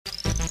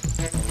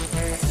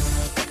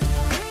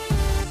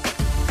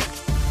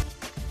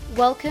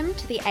Welcome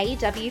to the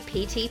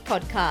AWPT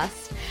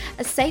podcast,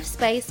 a safe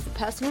space for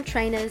personal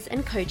trainers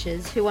and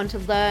coaches who want to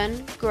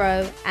learn,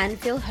 grow, and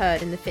feel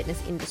heard in the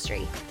fitness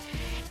industry.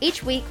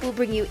 Each week, we'll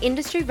bring you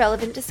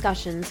industry-relevant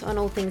discussions on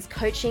all things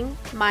coaching,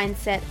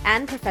 mindset,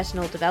 and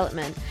professional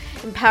development,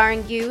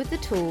 empowering you with the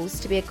tools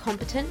to be a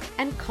competent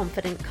and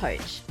confident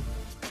coach.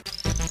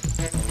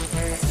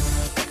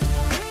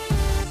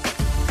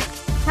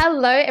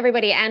 Hello,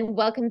 everybody, and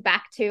welcome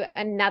back to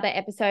another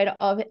episode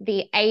of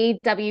the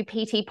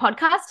AWPT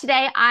podcast.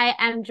 Today, I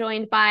am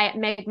joined by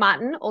Meg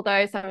Martin,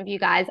 although some of you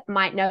guys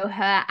might know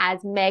her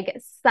as Meg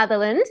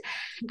Sutherland.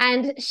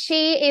 And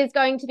she is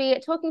going to be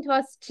talking to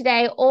us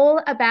today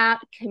all about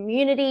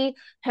community,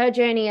 her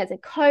journey as a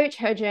coach,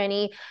 her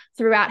journey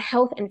throughout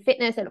health and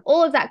fitness and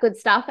all of that good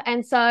stuff.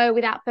 And so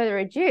without further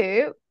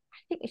ado, I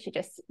think we should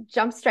just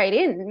jump straight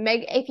in.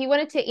 Meg, if you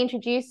wanted to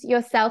introduce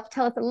yourself,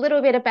 tell us a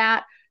little bit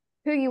about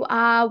who you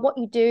are, what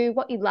you do,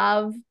 what you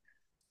love,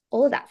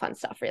 all of that fun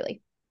stuff,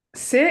 really.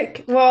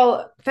 Sick.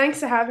 Well, thanks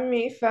for having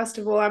me. First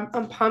of all,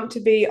 I'm pumped to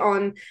be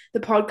on the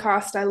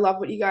podcast. I love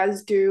what you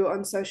guys do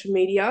on social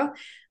media,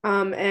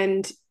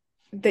 and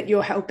that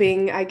you're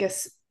helping, I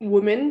guess,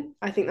 women.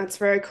 I think that's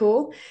very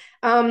cool,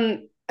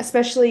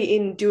 especially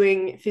in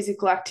doing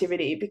physical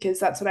activity, because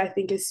that's what I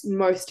think is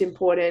most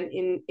important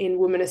in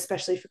women,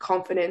 especially for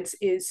confidence,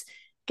 is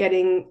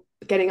getting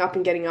up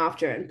and getting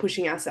after it and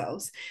pushing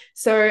ourselves.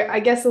 So I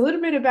guess a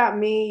little bit about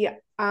me.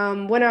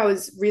 When I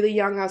was really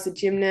young, I was a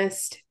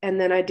gymnast, and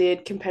then I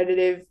did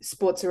competitive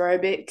sports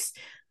aerobics.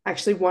 I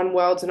actually won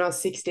worlds when I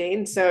was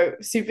 16, so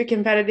super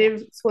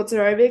competitive sports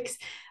aerobics.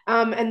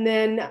 And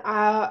then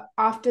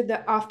after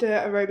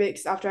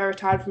aerobics, after I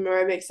retired from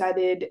aerobics, I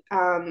did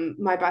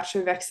my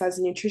Bachelor of Exercise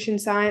and Nutrition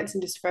Science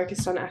and just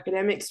focused on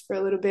academics for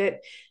a little bit.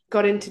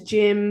 Got into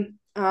gym.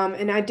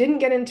 And I didn't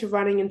get into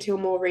running until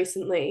more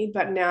recently,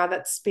 but now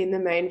that's been the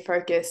main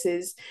focus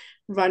is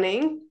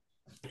running.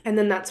 And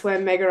then that's where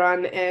Mega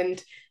Run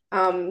and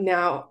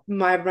now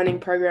my running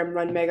program,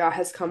 Run Mega,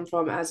 has come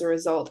from as a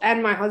result.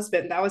 And my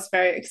husband, that was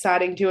very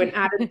exciting too, an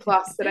added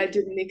plus that I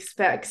didn't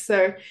expect.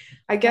 So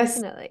I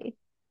guess Definitely.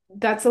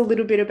 that's a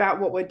little bit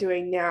about what we're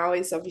doing now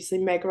is obviously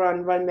Mega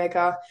Run, Run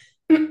Mega,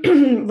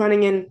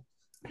 running in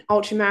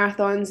ultra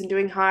marathons and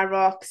doing high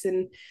rocks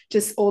and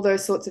just all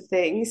those sorts of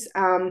things.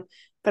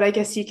 But I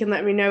guess you can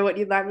let me know what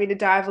you'd like me to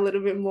dive a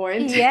little bit more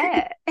into.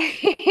 Yeah.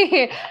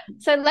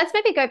 So let's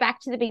maybe go back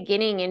to the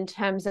beginning in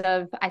terms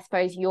of, I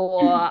suppose,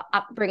 your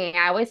upbringing.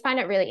 I always find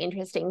it really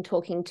interesting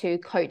talking to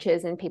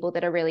coaches and people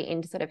that are really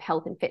into sort of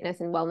health and fitness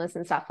and wellness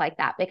and stuff like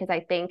that, because I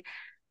think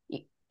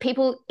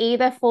people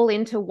either fall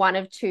into one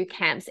of two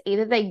camps.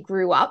 Either they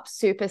grew up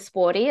super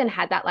sporty and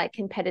had that like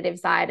competitive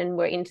side and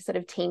were into sort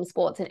of team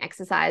sports and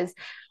exercise,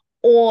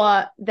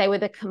 or they were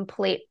the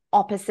complete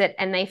opposite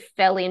and they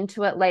fell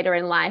into it later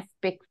in life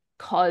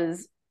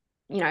because,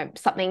 you know,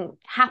 something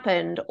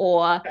happened,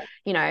 or,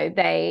 you know,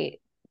 they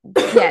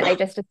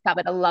just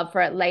discovered a love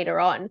for it later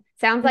on.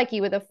 Sounds like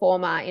you were the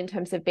former in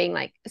terms of being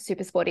like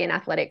super sporty and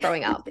athletic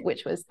growing up,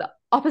 which was the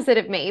opposite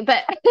of me.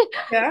 But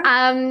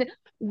Yeah.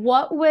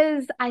 what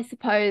was, I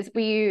suppose,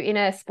 were you in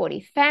a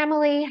sporty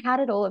family? How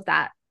did all of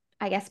that,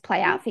 I guess,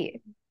 play out for you?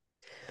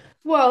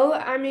 Well,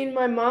 I mean,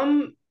 my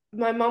mum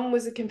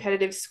was a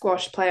competitive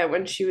squash player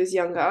when she was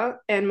younger,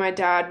 and my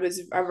dad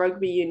was a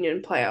rugby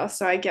union player.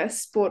 So I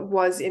guess sport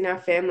was in our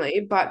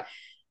family, but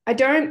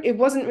it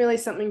wasn't really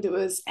something that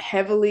was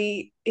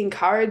heavily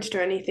encouraged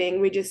or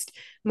anything.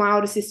 My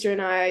older sister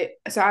and I,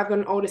 so I've got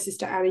an older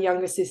sister and a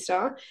younger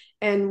sister,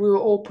 and we were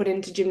all put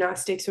into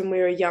gymnastics when we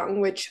were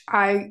young, which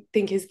I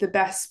think is the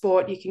best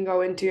sport you can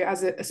go into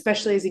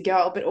especially as a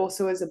girl, but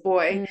also as a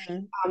boy,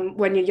 Mm.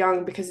 when you're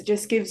young, because it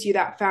just gives you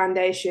that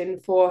foundation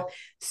for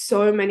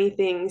so many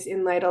things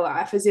in later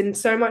life, as in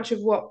so much of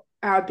what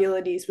our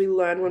abilities we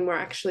learn when we're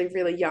actually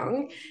really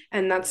young,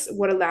 and that's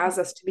what allows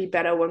us to be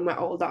better when we're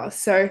older.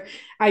 So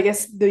I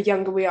guess the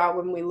younger we are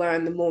when we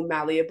learn, the more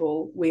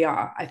malleable we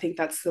are. I think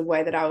that's the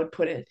way that I would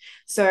put it.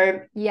 So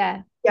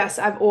Yeah. yes,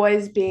 I've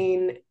always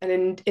been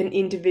an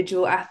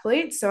individual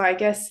athlete. So I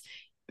guess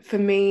for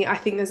me, I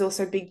think there's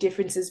also big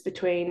differences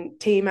between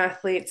team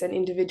athletes and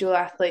individual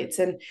athletes.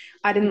 And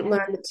I didn't Yeah.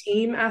 learn the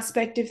team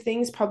aspect of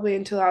things probably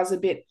until I was a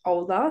bit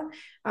older.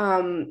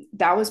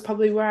 That was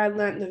probably where I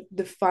learned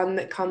the fun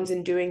that comes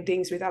in doing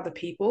things with other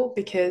people,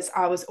 because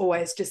I was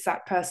always just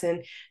that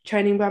person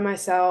training by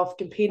myself,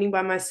 competing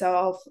by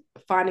myself,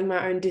 finding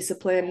my own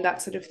discipline,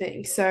 that sort of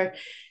thing. So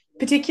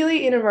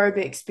particularly in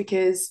aerobics,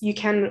 because you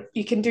can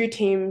do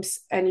teams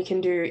and you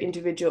can do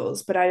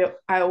individuals, but I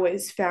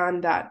always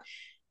found that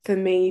for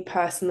me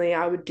personally,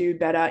 I would do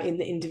better in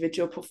the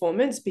individual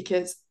performance,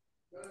 because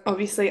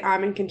obviously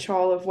I'm in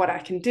control of what I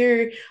can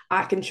do.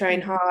 I can train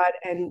Mhm. hard,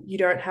 and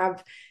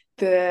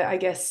I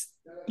guess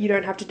you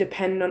don't have to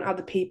depend on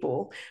other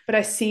people. But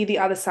I see the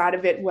other side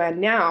of it, where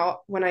now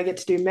when I get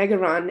to do Mega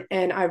Run,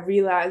 and I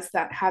realize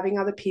that having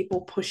other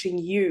people pushing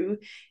you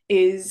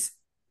is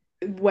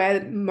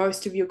where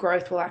most of your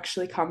growth will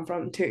actually come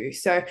from too.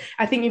 So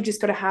I think you've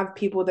just got to have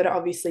people that are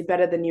obviously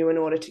better than you in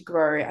order to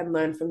grow and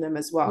learn from them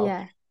as well.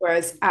 Yeah.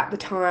 Whereas at the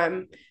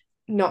time,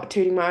 not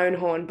tooting my own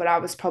horn, but I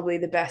was probably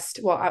the best.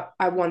 Well,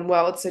 I won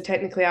worlds, so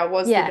technically I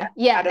was the Yeah, best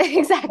yeah, out of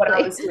what I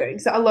exactly. was doing.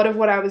 So a lot of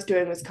what I was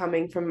doing was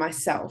coming from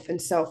myself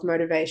and self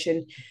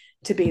motivation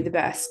to be the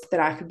best that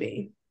I could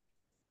be.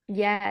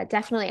 Yeah,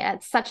 definitely.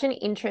 It's such an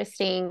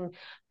interesting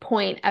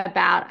point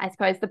about, I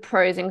suppose, the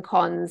pros and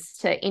cons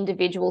to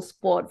individual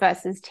sport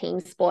versus team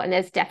sport. And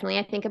there's definitely,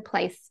 I think, a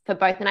place for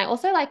both. And I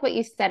also like what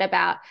you said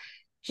about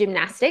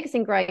gymnastics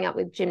and growing up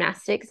with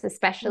gymnastics,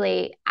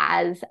 especially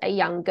as a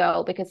young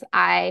girl, because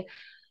I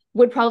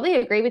would probably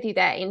agree with you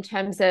there in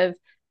terms of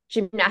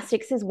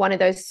gymnastics is one of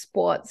those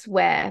sports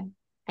where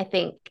I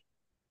think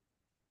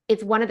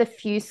it's one of the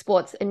few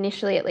sports,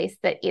 initially at least,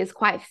 that is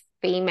quite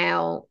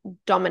female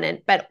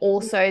dominant, but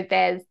also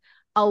there's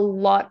a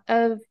lot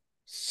of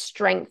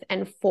strength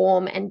and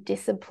form and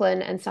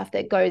discipline and stuff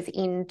that goes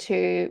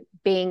into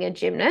being a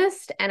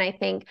gymnast. And I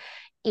think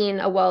in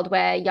a world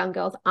where young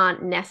girls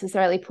aren't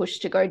necessarily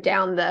pushed to go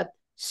down the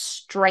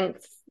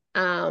strength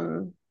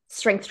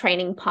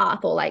training path,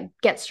 or like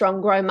get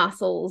strong, grow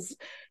muscles,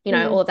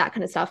 Mm. all of that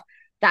kind of stuff,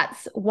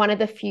 that's one of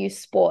the few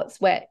sports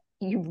where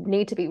you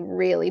need to be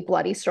really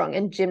bloody strong,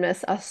 and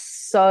gymnasts are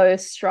so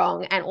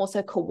strong and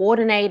also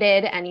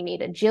coordinated, and you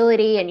need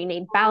agility and you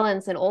need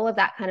balance and all of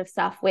that kind of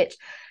stuff, which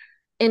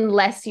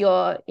unless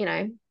you're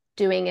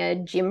doing a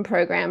gym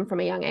program from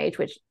a young age,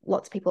 which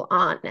lots of people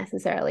aren't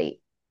necessarily,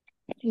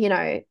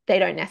 they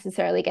don't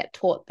necessarily get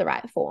taught the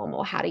right form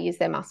or how to use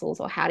their muscles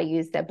or how to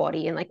use their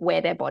body and like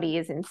where their body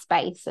is in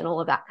space and all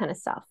of that kind of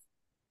stuff.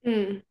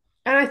 Mm.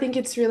 And I think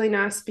it's really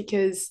nice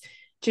because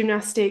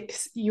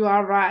gymnastics, you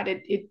are right,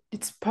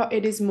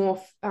 it is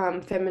more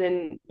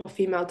feminine or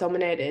female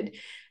dominated.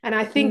 And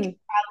I think Mm.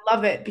 I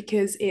love it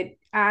because it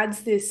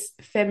adds this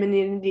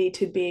femininity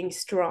to being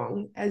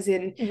strong, as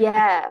in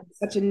Yeah,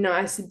 such a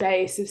nice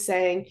base of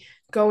saying,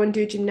 go and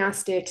do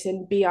gymnastics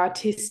and be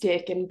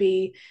artistic and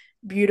be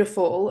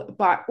beautiful,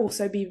 but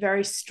also be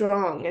very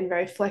strong and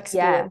very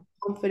flexible and yeah.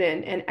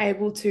 confident and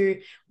able to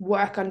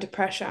work under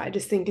pressure. I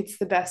just think it's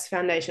the best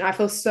foundation. I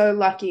feel so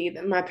lucky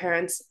that my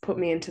parents put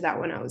me into that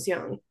when I was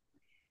young.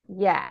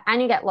 Yeah,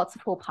 and you get lots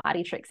of cool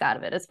party tricks out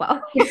of it as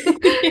well.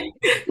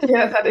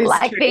 Yeah, that is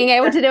Like true. being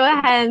able to do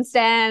a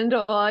handstand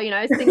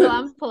or, single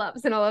arm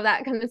pull-ups and all of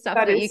that kind of stuff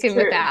That that you is can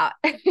whip true. out.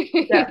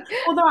 Yeah.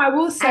 Although I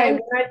will say, And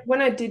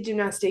when I did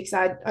gymnastics,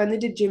 I only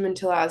did gym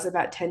until I was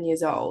about 10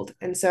 years old.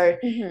 And so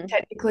mhm,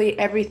 technically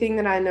everything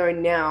that I know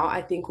now,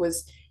 I think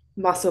was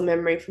muscle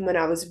memory from when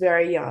I was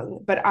very young.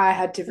 But I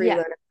had to yeah,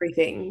 relearn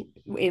everything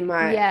in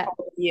my yeah,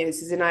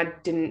 years, as in I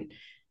didn't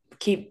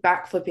keep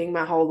backflipping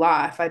my whole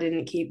life. I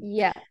didn't keep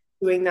yeah,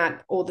 doing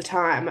that all the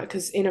time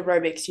because in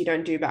aerobics you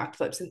don't do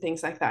backflips and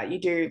things like that. You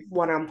do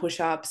one arm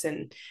push-ups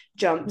and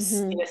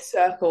jumps in mhm, a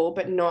circle,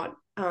 but not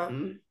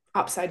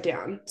upside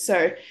down.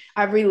 So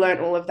I relearned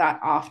all of that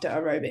after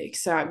aerobics.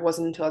 So it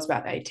wasn't until I was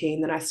about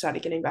 18 that I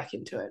started getting back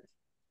into it.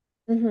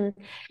 mhm.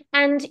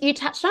 And you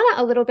touched on it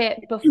a little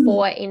bit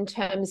before in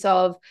terms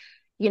of,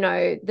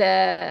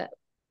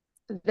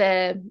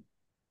 the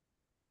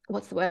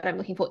what's the word I'm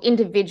looking for?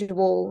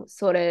 Individual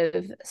sort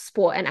of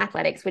sport and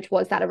athletics, which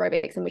was that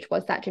aerobics and which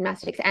was that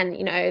gymnastics, and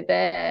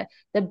the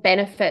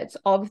benefits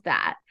of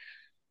that.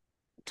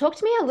 Talk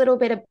to me a little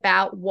bit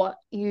about what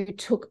you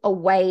took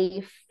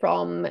away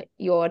from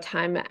your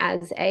time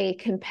as a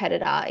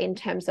competitor in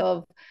terms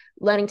of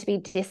learning to be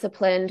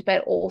disciplined,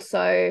 but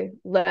also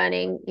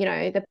learning,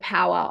 the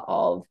power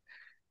of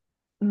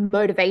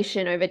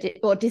motivation over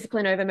or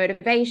discipline over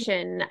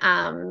motivation,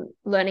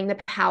 learning the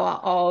power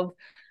of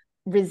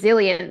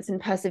resilience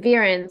and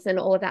perseverance and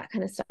all of that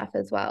kind of stuff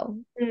as well.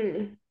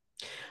 Mm.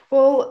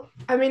 Well,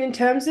 I mean, in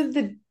terms of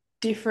the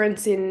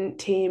difference in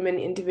team and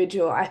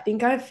individual, I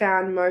think I've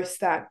found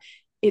most that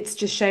it's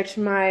just shaped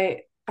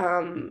my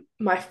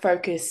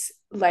focus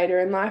later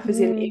in life. As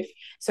in, Mm, if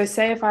so,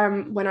 say if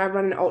I'm when I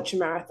run an ultra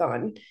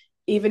marathon,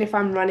 even if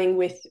I'm running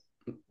with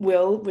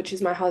Will, which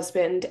is my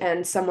husband,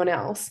 and someone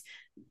else,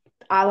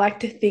 I like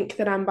to think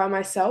that I'm by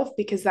myself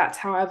because that's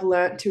how I've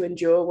learned to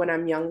endure when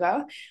I'm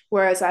younger.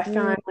 Whereas I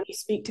mm, find when you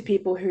speak to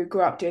people who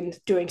grew up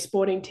doing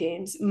sporting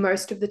teams,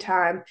 most of the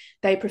time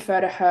they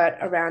prefer to hurt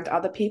around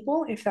other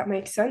people, if that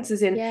makes sense.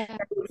 As in, yeah,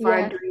 they would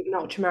find yeah. doing an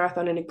ultra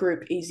marathon in a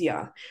group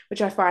easier,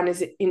 which I find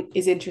is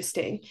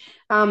interesting.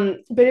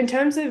 But in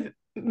terms of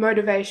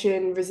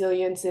motivation,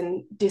 resilience,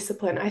 and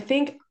discipline, I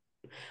think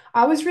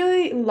I was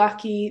really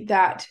lucky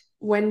that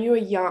when you're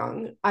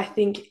young, I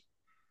think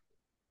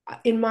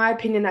in my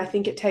opinion, I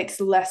think it takes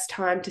less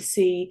time to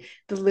see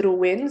the little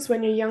wins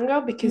when you're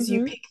younger because you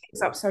Mm-hmm. pick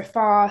things up so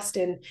fast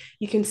and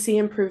you can see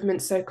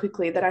improvements so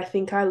quickly that I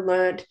think I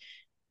learned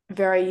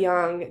very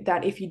young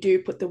that if you do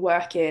put the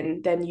work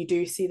in, then you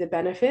do see the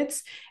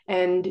benefits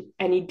and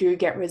you do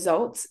get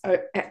results.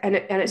 And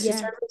it's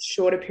just Yeah. over a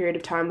shorter period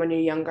of time when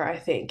you're younger, I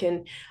think.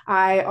 And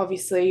I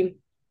obviously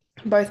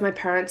both my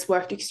parents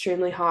worked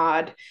extremely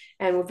hard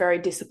and were very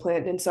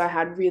disciplined. And so I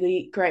had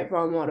really great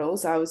role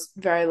models. I was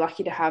very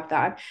lucky to have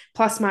that.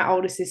 Plus, my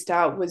older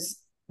sister was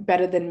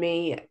better than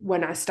me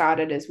when I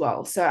started as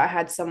well. So I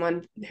had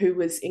someone who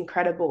was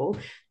incredible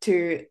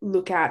to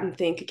look at and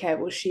think, okay,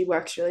 well, she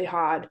works really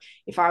hard.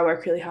 If I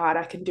work really hard,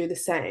 I can do the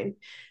same.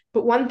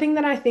 But one thing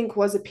that I think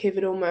was a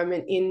pivotal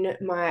moment in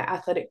my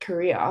athletic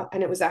career,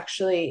 and it was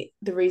actually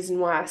the reason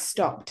why I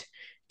stopped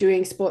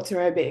doing sports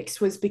aerobics,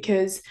 was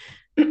because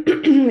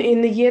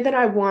in the year that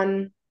I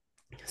won,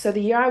 so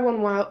the year I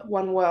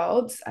won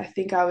Worlds, I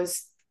think I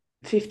was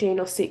 15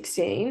 or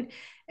 16,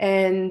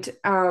 and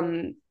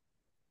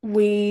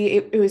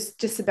it was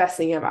just the best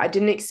thing ever. I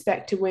didn't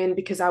expect to win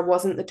because I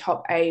wasn't the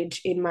top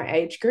age in my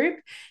age group.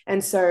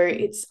 And so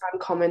it's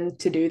uncommon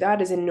to do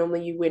that, as in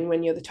normally you win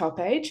when you're the top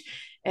age.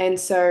 And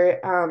so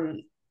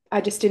I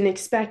just didn't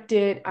expect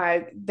it.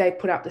 They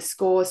put up the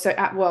scores. So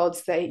at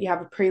Worlds, you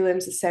have a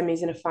prelims, a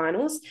semis, and a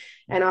finals.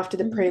 And after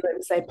the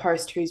prelims, they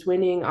post who's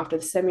winning. After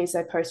the semis,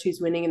 they post who's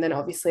winning, and then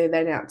obviously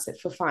they announce it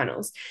for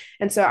finals.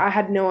 And so I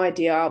had no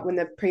idea when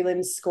the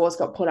prelims scores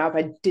got put up.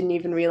 I didn't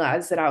even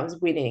realize that I was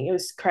winning. It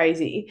was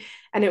crazy,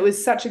 and it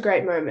was such a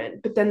great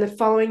moment. But then the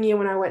following year,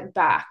 when I went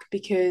back,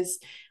 because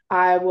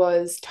I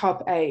was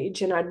top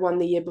age and I'd won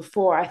the year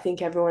before, I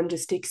think everyone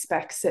just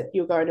expects that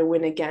you're going to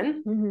win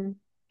again. Mm-hmm.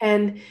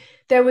 And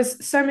there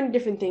was so many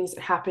different things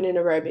that happened in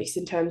aerobics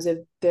in terms of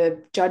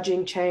the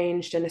judging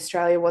changed, and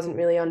Australia wasn't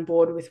really on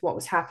board with what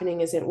was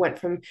happening, as it went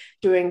from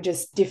doing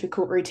just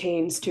difficult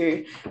routines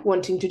to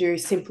wanting to do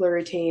simpler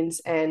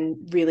routines and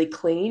really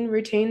clean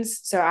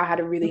routines. So I had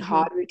a really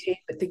hard routine,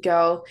 but the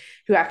girl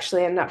who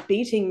actually ended up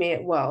beating me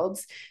at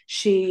Worlds,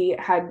 she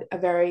had a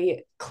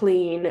very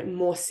clean,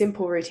 more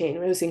simple routine.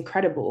 It was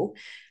incredible.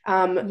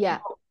 Yeah.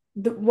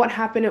 What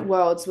happened at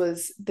Worlds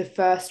was the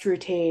first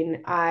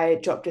routine I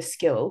dropped a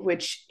skill,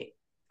 which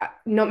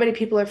not many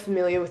people are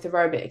familiar with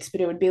aerobics,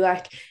 but it would be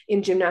like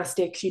in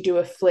gymnastics, you do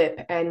a flip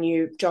and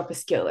you drop a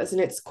skill, and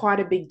it's quite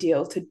a big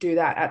deal to do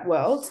that at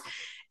Worlds.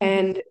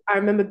 And I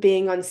remember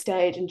being on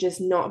stage and just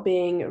not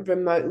being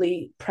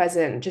remotely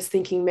present, just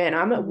thinking, man,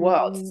 I'm at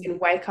Worlds, and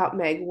wake up,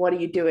 Meg, what are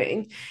you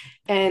doing?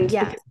 And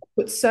Yeah. because I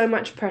put so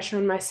much pressure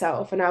on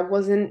myself and I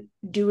wasn't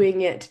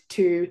doing it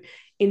to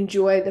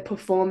enjoy the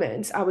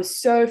performance. I was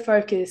so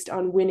focused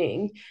on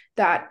winning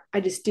that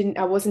I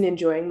wasn't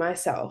enjoying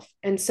myself.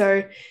 And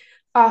so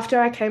after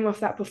I came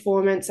off that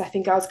performance, I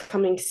think I was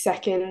coming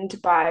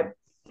second by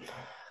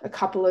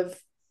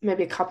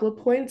maybe a couple of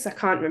points. I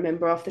can't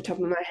remember off the top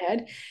of my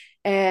head.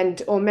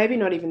 And, or maybe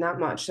not even that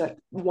much, like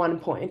 1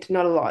 point,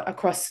 not a lot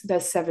across,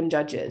 there's 7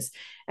 judges.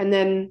 And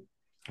then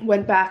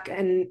went back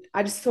and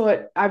I just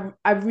thought,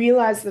 I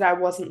realized that I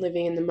wasn't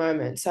living in the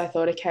moment. So I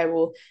thought, okay,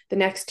 well, the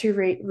next 2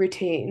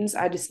 routines,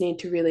 I just need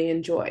to really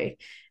enjoy.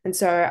 And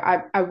so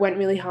I went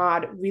really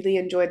hard, really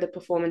enjoyed the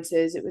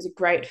performances. It was a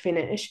great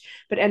finish,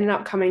 but ended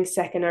up coming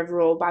second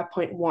overall by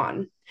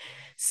 0.1.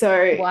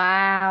 So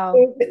Wow.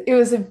 it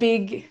was a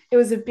big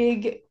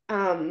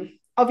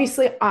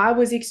obviously I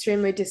was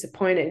extremely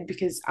disappointed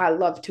because I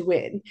love to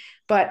win,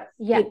 but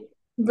Yeah. it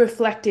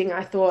reflecting,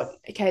 I thought,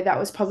 okay, that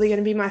was probably going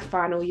to be my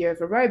final year of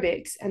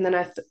aerobics. And then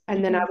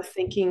I was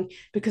thinking,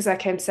 because I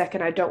came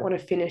second, I don't want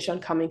to finish on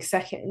coming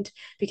second,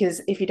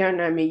 because if you don't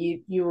know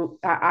me,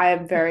 I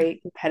am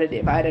very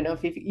competitive. I don't know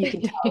if you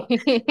can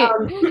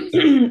tell.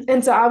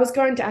 And so I was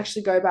going to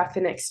actually go back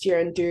the next year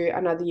and do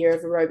another year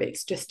of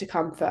aerobics just to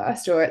come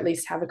first, or at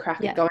least have a crack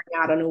at Yeah. going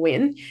out on a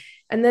win.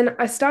 And then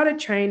I started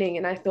training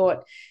and I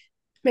thought,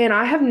 man,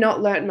 I have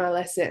not learned my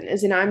lesson,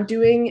 as in I'm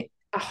doing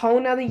a whole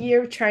nother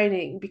year of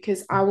training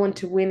because I want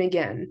to win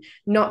again,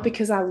 not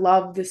because I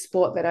love the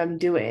sport that I'm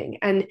doing.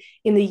 And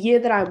in the year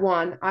that I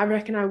won, I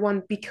reckon I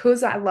won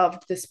because I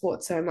loved the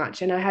sport so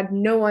much. And I had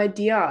no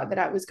idea that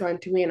I was going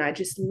to win. I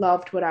just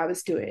loved what I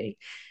was doing.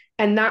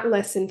 And that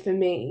lesson for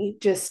me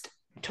just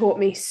taught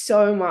me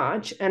so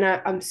much. And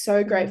I'm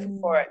so grateful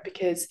for it,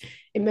 because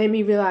it made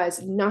me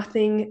realize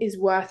nothing is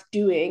worth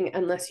doing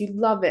unless you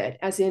love it.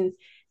 As in,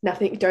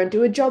 nothing, don't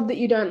do a job that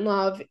you don't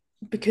love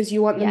because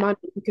you want the Yeah. money,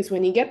 because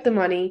when you get the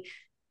money,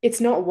 it's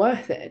not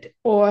worth it.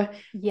 Or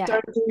Yeah.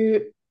 don't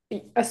do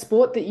a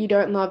sport that you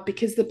don't love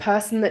because the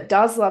person that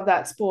does love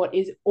that sport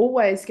is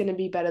always going to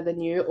be better than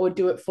you or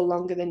do it for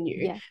longer than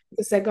you, Yeah.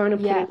 because they're going to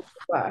put Yeah. in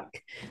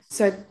work.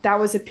 So that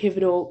was a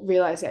pivotal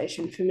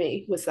realization for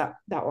me, was that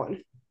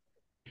one.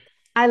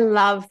 I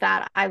love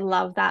that. I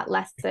love that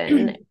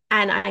lesson.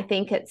 And I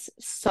think it's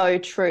so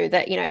true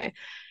that,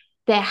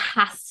 there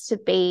has to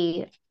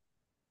be,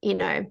 you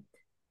know,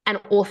 an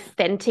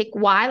authentic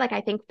why. Like, I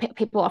think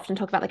people often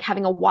talk about like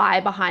having a why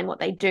behind what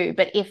they do,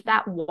 but if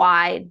that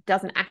why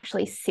doesn't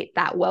actually sit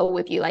that well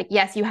with you, like,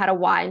 yes, you had a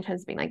why in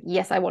terms of being like,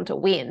 yes, I want to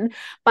win,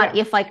 but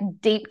Yeah. if like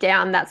deep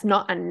down that's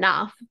not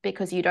enough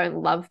because you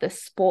don't love the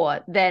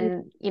sport,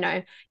 then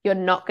you're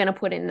not going to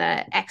put in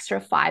the extra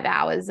 5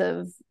 hours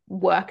of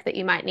work that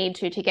you might need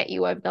to get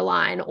you over the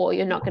line, or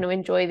you're not going to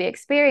enjoy the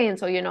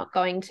experience, or you're not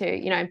going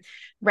to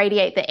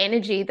radiate the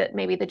energy that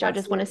maybe the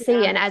judges want to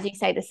Absolutely, see. yeah. And as you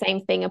say, the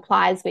same thing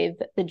applies with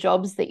the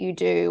jobs that you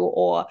do,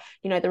 or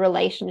the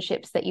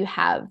relationships that you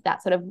have.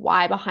 That sort of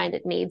why behind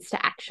it needs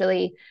to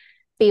actually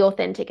be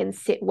authentic and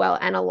sit well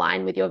and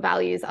align with your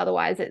values.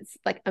 Otherwise it's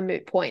like a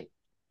moot point.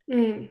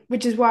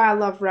 Which is why I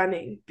love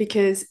running,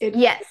 because it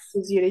Yes.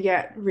 forces you to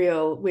get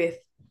real with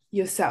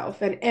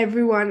yourself and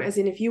everyone. As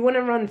in, if you want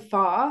to run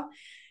far,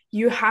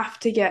 you have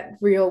to get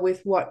real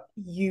with what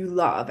you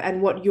love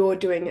and what you're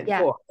doing it Yeah.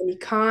 for. And you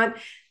can't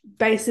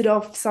base it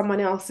off someone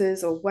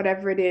else's or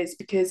whatever it is,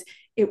 because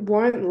it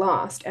won't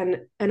last.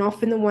 And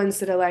often the ones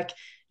that are like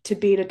to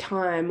beat a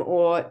time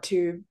or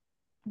to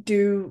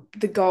do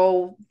the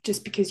goal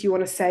just because you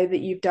want to say that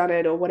you've done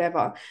it or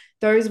whatever,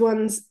 those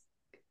ones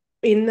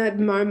in the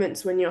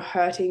moments when you're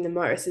hurting the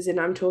most, as in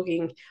I'm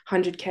talking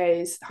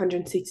 100Ks, Yeah.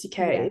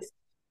 160Ks,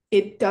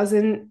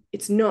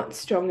 it's not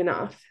strong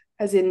enough.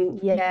 As in,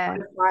 you Yeah.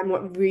 gotta find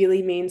what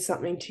really means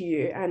something to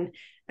you and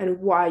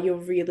why you're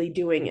really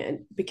doing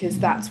it, because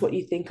that's what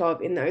you think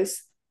of in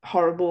those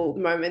horrible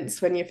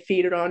moments when your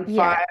feet are on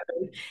fire Yeah.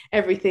 and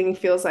everything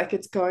feels like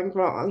it's going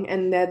wrong,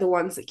 and they're the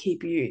ones that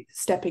keep you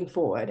stepping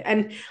forward.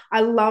 And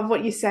I love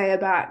what you say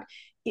about,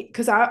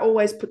 because I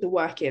always put the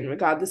work in,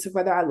 regardless of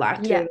whether I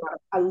liked it or Yeah.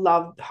 not. I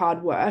love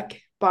hard work,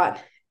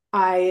 but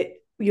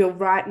you're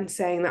right in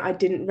saying that I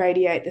didn't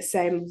radiate the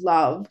same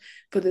love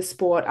for the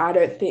sport, I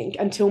don't think,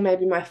 until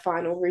maybe my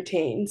final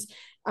routines,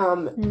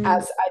 Mm.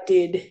 as I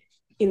did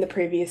in the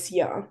previous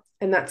year.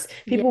 And that's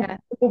Yeah.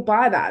 people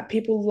buy that.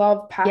 People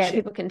love Yeah. passion.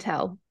 People can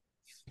tell.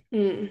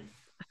 Mm,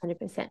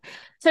 100%.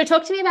 So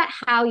talk to me about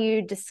how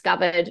you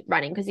discovered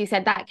running, because you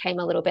said that came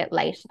a little bit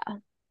later.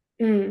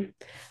 mm.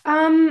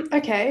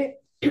 Okay.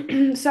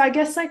 So I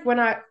guess like when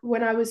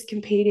I was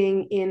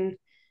competing in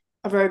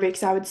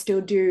aerobics, I would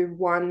still do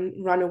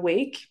one run a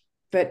week,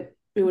 but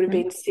it would have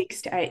Mhm. been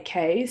 6 to 8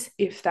 Ks,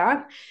 if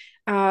that,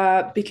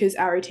 because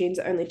our routines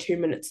are only 2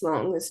 minutes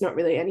long. There's not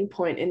really any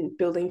point in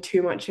building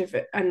too much of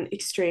an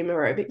extreme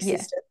aerobic Yeah.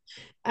 system.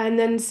 And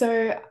then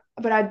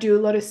but I do a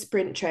lot of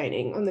sprint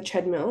training on the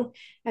treadmill.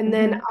 And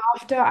then Hmm.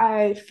 after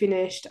I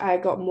finished, I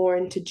got more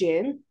into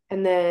gym.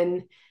 And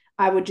then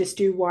I would just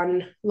do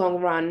one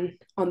long run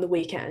on the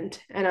weekend.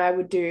 And I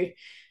would do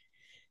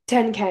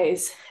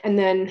 10Ks. And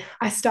then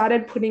I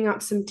started putting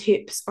up some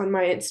tips on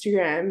my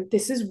Instagram.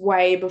 This is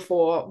way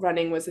before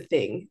running was a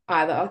thing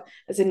either,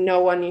 as in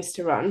no one used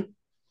to run.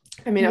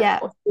 I mean, of Yeah.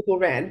 course, people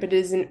ran, but it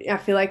isn't, I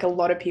feel like a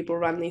lot of people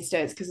run these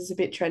days because it's a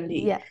bit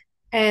trendy. Yeah.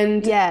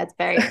 And Yeah. It's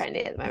very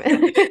trendy at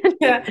the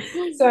yeah,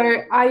 moment.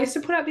 so I used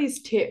to put up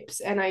these tips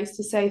and I used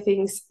to say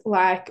things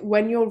like,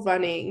 when you're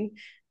running,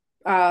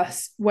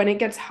 when it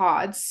gets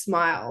hard,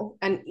 smile.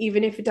 And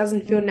even if it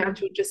doesn't feel Mm.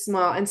 natural, just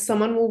smile. And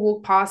someone will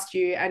walk past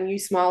you and you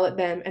smile at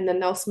them and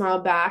then they'll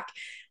smile back.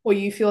 Or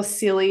you feel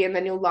silly and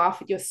then you'll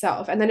laugh at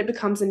yourself. And then it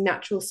becomes a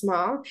natural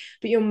smile.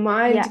 But your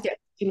mind Yeah.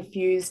 gets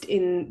confused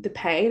in the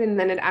pain, and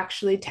then it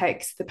actually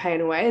takes the pain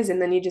away. And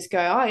then you just go,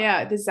 oh,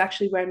 yeah, this is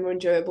actually way more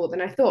enjoyable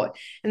than I thought.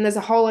 And there's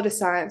a whole lot of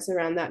science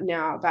around that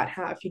now about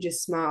how if you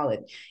just smile,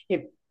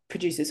 it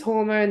produces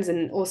hormones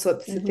and all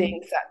sorts of Hmm.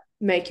 things that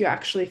make you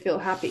actually feel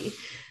happy.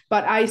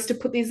 But I used to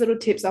put these little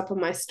tips up on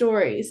my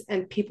stories,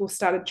 and people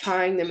started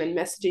trying them and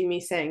messaging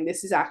me saying,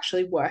 this is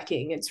actually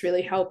working. It's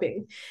really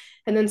helping.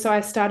 And then so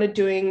I started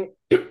doing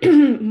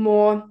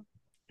more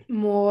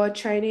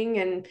training,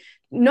 and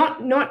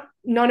not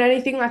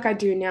anything like I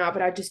do now,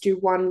 but I just do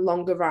one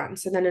longer run.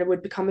 So then it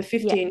would become a Yeah.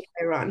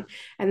 15K run.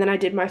 And then I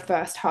did my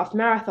first half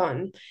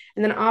marathon.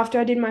 And then after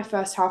I did my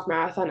first half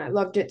marathon, I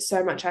loved it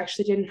so much. I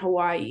actually did in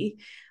Hawaii.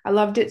 I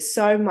loved it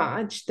so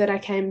much that I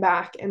came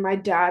back, and my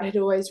dad had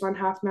always run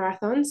half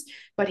marathons,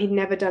 but he'd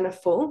never done a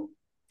full.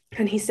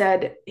 And he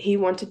said he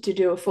wanted to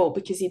do a full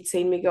because he'd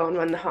seen me go and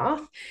run the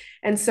half.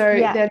 And so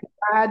Yeah. then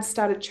dad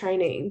started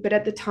training, but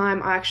at the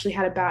time I actually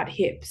had a bad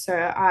hip. So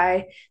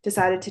I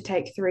decided to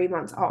take 3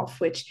 months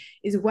off, which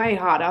is way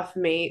harder for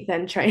me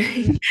than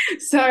training.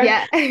 So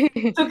Yeah.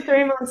 took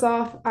 3 months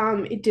off.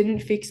 It didn't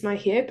fix my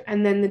hip.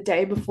 And then the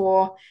day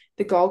before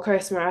the Gold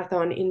Coast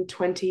Marathon in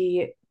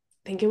 20, I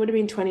think it would have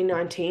been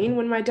 2019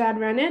 when my dad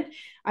ran it.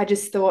 I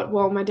just thought,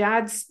 well, my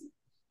dad's,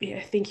 yeah,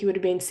 I think he would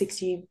have been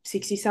 60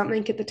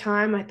 something at the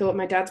time. I thought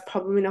my dad's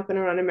probably not going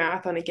to run a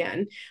marathon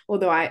again,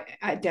 although I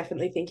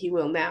definitely think he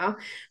will now.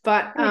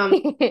 But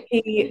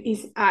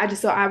I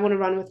just thought I want to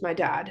run with my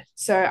dad.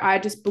 So I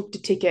just booked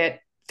a ticket,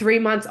 3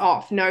 months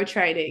off, no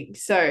training.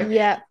 So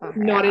Yeah. Far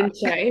not in out.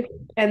 shape,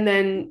 and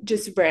then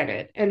just ran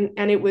it. And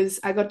it was,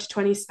 I got to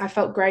 20, I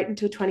felt great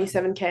until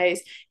 27Ks,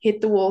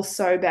 hit the wall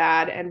so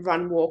bad, and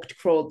run, walked,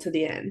 crawled to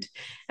the end.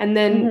 And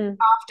then Hmm.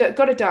 after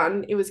got it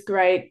done, it was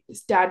great.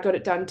 His dad got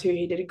it done too.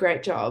 He did a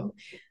great job.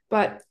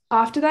 But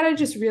after that, I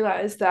just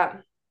realized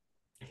that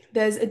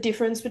there's a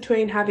difference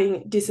between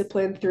having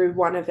discipline through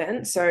one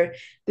event. So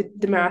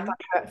the marathon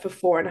Hmm. hurt for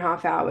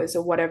 4.5 hours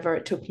or whatever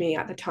it took me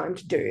at the time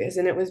to do,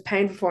 and it was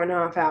pain for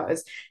 4.5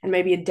 hours, and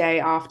maybe a day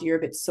after you're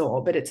a bit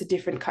sore, but it's a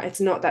different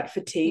it's not that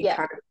fatigue Yeah.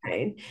 kind of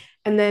pain.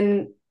 And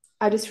then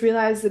I just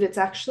realized that it's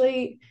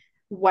actually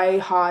way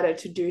harder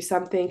to do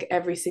something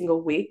every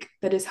single week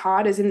that is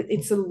hard, as in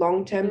it's a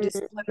long-term Mm,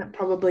 discipline that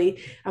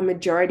probably a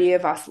majority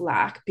of us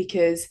lack,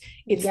 because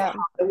it's the yeah.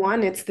 harder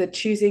one. It's the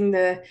choosing,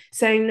 the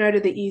saying no to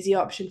the easy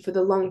option for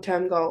the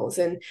long-term goals,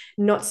 and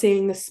not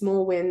seeing the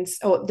small wins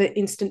or the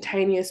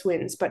instantaneous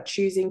wins, but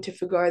choosing to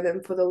forgo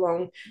them for the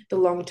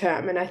long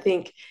term. And I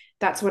think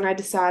that's when I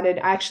decided.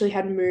 I actually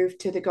had moved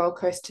to the Gold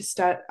Coast to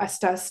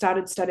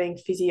started studying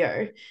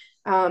physio.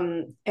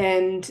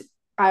 And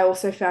I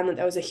also found that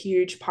there was a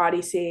huge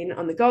party scene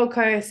on the Gold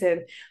Coast,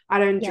 and I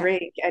don't Yeah.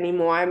 drink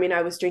anymore. I mean,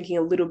 I was drinking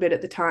a little bit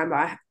at the time,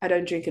 but I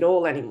don't drink at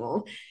all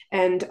anymore.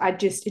 And it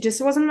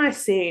just wasn't my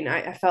scene.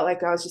 I felt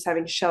like I was just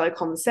having shallow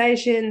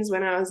conversations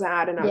when I was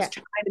out, and I was Yeah.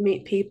 trying to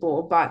meet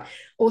people, but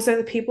also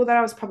the people that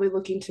I was probably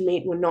looking to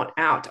meet were not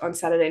out on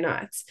Saturday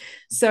nights.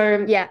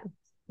 So Yeah.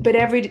 but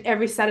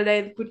every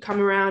Saturday would come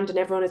around and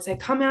everyone would say,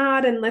 come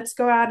out and let's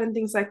go out and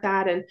things like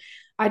that. And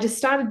I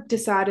just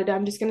decided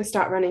I'm just going to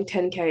start running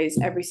 10Ks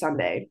every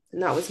Sunday.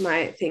 And that was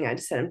my thing. I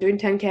just said, I'm doing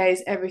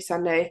 10Ks every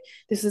Sunday.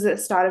 This was at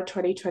the start of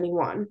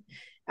 2021.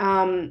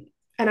 And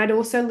I'd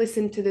also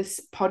listened to this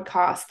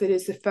podcast that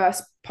is the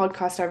first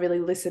podcast I really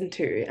listened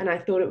to. And I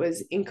thought it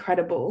was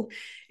incredible.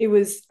 It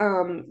was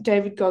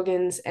David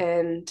Goggins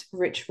and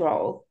Rich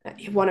Roll,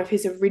 one of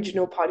his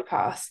original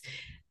podcasts.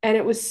 And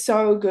it was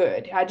so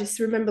good. I just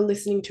remember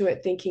listening to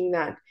it thinking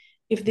that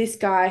if this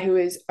guy who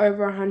is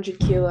over 100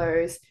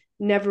 kilos,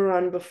 never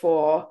run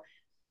before,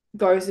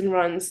 goes and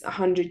runs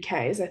 100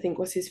 Ks, I think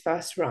was his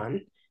first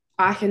run,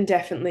 I can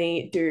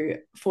definitely do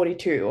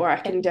 42, or I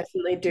can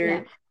definitely do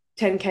Yeah.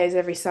 10 Ks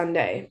every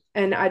Sunday.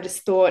 And I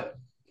just thought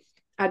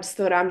I'm just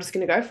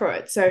going to go for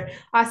it. So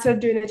I started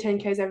doing the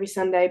 10Ks every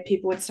Sunday.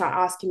 People would start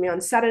asking me on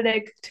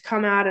Saturday to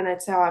come out, and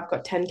I'd say, oh, I've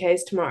got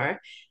 10Ks tomorrow.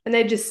 And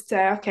they'd just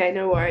say, okay,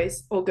 no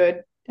worries, all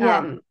good.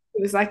 Yeah.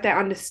 It was like they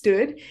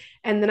understood.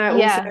 And then I also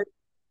Yeah.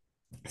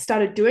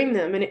 started doing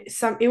them, and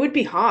it would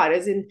be hard,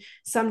 as in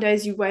some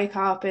days you wake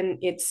up and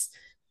it's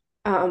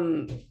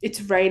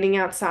raining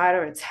outside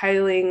or it's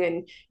hailing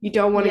and you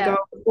don't want to Yeah. go,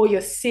 or you're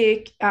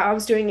sick. I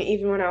was doing it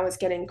even when I was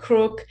getting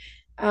crook,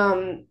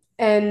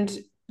 and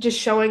just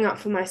showing up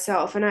for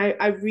myself. And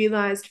I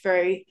realized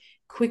very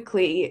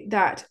quickly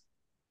that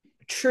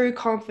true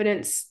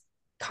confidence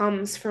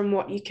comes from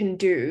what you can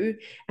do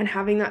and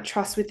having that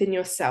trust within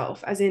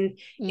yourself. As in,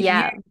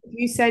 Yeah. if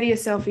you say to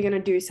yourself you're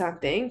going to do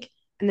something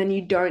and then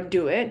you don't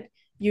do it,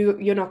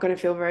 you're not going to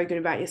feel very good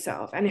about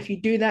yourself. And if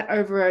you do that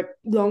over a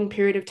long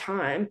period of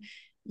time,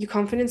 your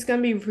confidence is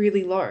going to be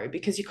really low,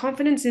 because your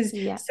confidence is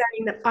Yeah.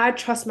 saying that I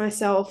trust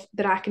myself,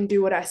 that I can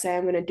do what I say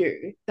I'm going to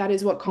do. That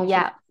is what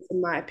confidence Yeah. is,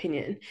 in my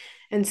opinion.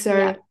 And Yeah.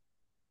 so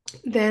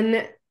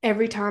then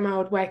every time I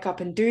would wake up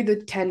and do the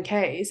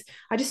 10Ks,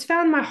 I just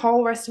found my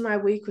whole rest of my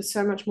week was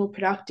so much more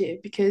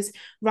productive, because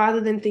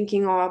rather than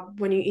thinking, oh,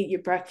 when you eat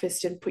your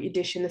breakfast and put your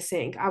dish in the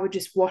sink, I would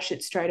just wash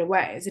it straight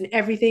away. And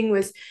everything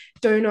was,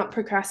 do not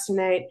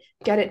procrastinate,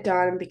 get it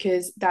done,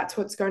 because that's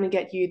what's going to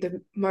get you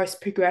the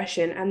most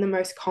progression and the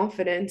most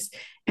confidence.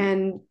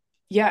 And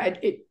yeah,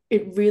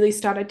 it really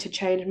started to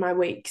change my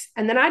weeks.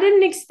 And then I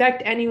didn't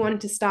expect anyone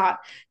to start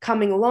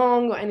coming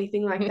along or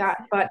anything like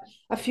that. But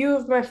a few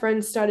of my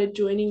friends started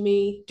joining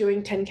me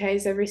doing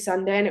 10Ks every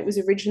Sunday. And it was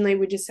originally,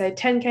 we just say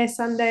 10K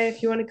Sunday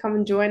if you want to come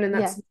and join. And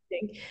that's Yeah.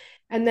 the thing.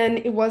 And then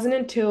it wasn't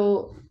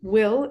until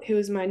Will, who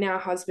is my now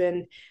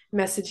husband,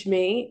 messaged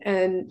me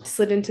and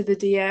slid into the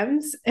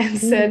DMs and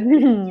said, do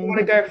you want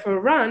to go for a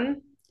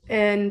run?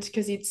 And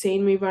because he'd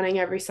seen me running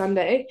every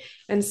Sunday.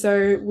 And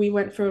so we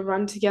went for a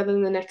run together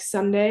the next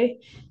Sunday.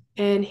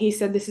 And he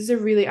said,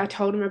 I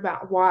told him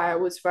about why I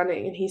was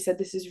running. And he said,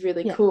 this is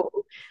really Yeah. cool.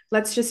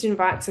 Let's just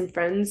invite some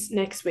friends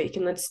next week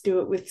and let's do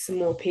it with some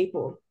more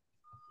people.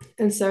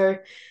 And so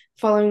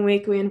following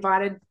week we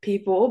invited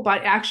people,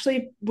 but it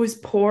actually was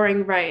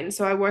pouring rain.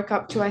 So I woke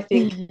up to, I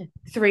think,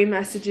 3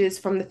 messages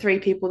from the 3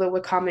 people that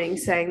were coming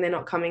saying they're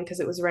not coming because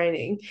it was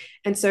raining.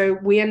 And so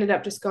we ended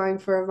up just going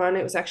for a run.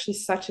 It was actually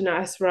such a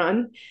nice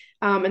run.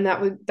 And that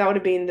would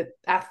have been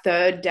our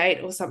third date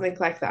or something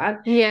like that.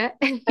 Yeah.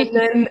 And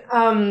then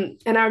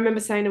and I remember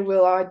saying to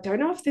Will, oh, I don't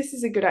know if this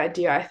is a good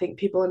idea. I think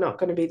people are not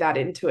going to be that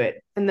into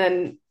it. And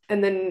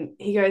then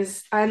he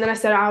goes, and then I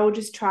said, I will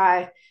just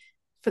try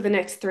for the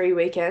next 3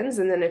 weekends.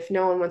 And then if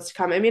no one wants to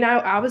come, I mean,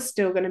 I was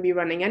still going to be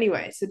running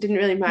anyway. So it didn't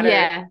really matter if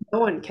Yeah. no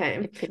one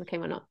came. If people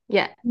came or not.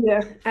 Yeah.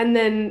 Yeah. And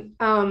then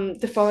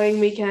the following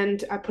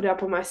weekend, I put it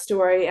up on my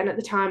story. And at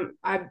the time,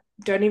 I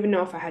don't even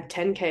know if I had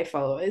 10K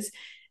followers.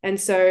 And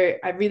so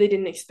I really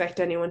didn't expect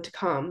anyone to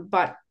come.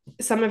 But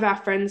some of our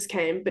friends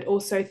came, but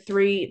also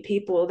 3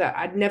 people that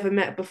I'd never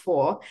met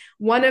before,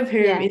 one of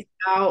whom Yeah. is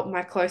now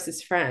my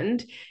closest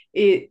friend.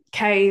 It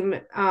came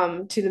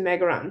to the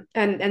Mega Run.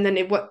 And then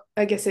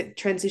I guess it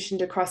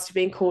transitioned across to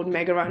being called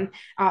Mega Run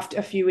after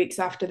a few weeks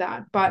after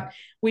that. But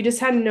we just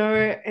had no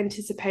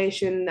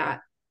anticipation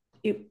that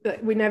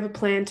we never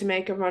planned to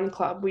make a run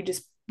club. We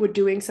just were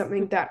doing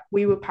something that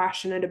we were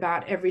passionate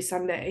about every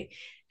Sunday.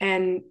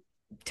 And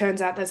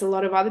turns out there's a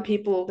lot of other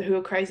people who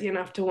are crazy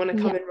enough to want to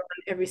come Yeah. and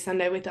run every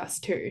Sunday with us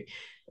too.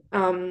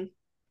 Um,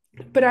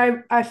 But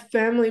I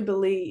firmly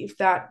believe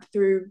that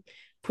through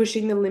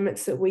pushing the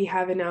limits that we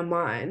have in our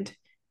mind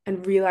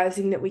and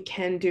realizing that we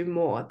can do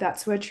more,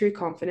 that's where true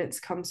confidence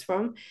comes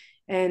from.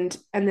 And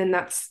then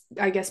that's,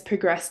 I guess,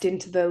 progressed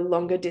into the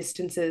longer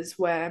distances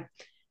where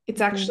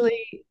it's Mhm.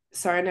 actually,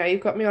 sorry, now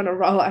you've got me on a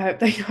roll. I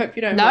hope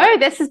you don't mind. No,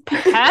 this is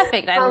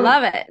perfect. I Um,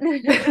 love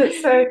it.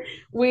 so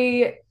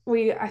we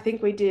I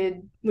think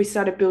we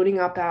started building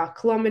up our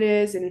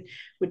kilometers, and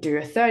we'd do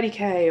a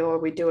 30K or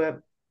we do a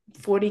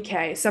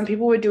 40K. Some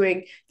people were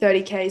doing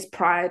 30Ks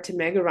prior to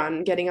mega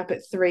run, getting up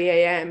at 3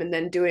 a.m. and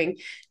then doing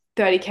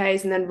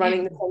 30Ks and then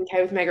running the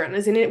 10K with mega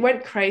runners. And it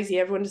went crazy.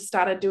 Everyone just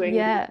started doing these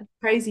Yeah.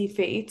 crazy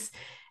feats.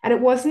 And it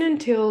wasn't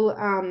until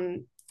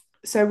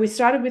so we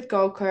started with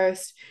Gold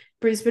Coast.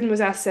 Brisbane was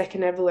our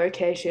second ever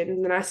location.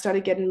 And then I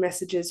started getting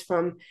messages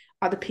from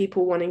other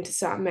people wanting to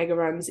start mega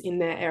runs in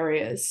their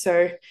areas.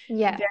 So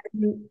Yeah.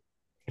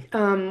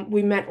 then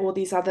we met all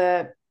these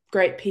other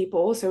great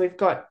people. So we've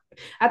got,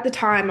 at the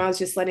time, I was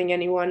just letting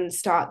anyone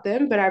start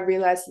them, but I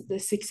realized that the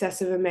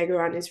success of a mega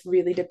run is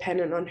really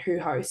dependent on who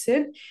hosts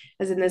it.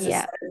 As in, there's a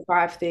set Yeah. of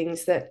 5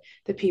 things that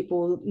the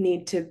people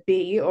need to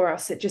be, or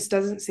else it just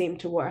doesn't seem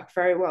to work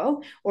very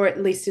well, or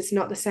at least it's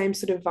not the same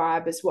sort of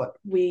vibe as what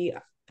we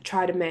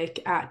try to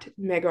make at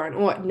mega run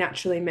or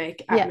naturally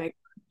make at Yeah. mega.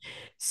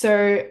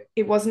 So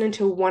it wasn't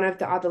until one of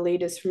the other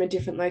leaders from a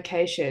different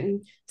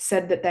location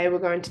said that they were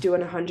going to do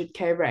an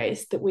 100K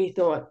race that we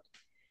thought,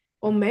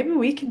 well, maybe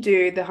we can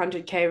do the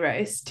 100K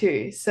race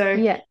too. So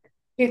Yeah.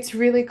 it's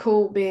really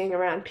cool being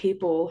around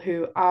people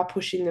who are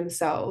pushing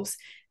themselves,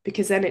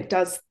 because then it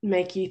does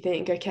make you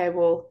think, okay,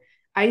 well,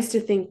 I used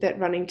to think that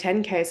running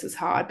 10Ks was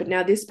hard, but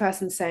now this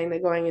person's saying they're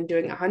going and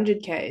doing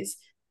 100Ks.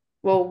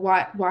 Well,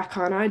 why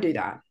can't I do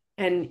that?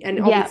 And Yeah.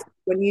 obviously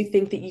when you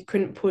think that you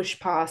couldn't push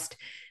past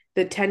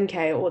the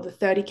 10K or the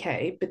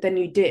 30K, but then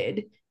you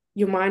did,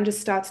 your mind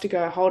just starts to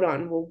go, hold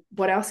on, well,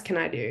 what else can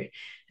I do?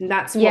 And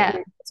Yeah.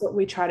 that's what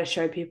we try to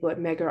show people at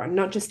Mega Run,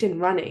 not just in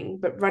running,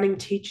 but running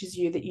teaches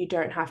you that you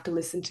don't have to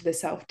listen to the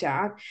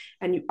self-doubt,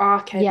 and you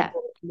are Yeah. capable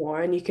of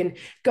more, and you can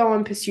go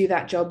and pursue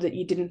that job that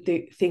you didn't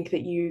think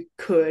that you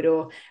could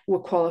or were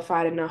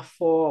qualified enough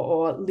for,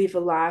 or live a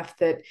life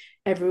that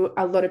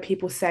a lot of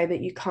people say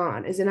that you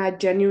can't. As in, I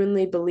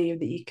genuinely believe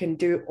that you can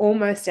do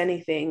almost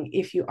anything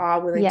if you are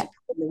willing to Yeah.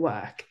 put in the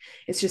work.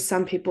 It's just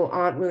some people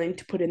aren't willing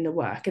to put in the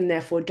work and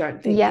therefore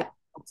don't think that Yeah. it's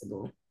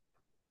possible.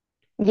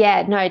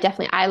 Yeah. No,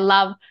 definitely. I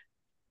love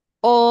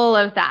all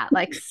of that,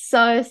 like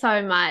so,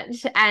 so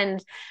much.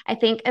 And I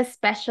think,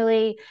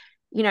 especially,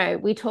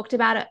 we talked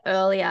about it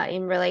earlier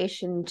in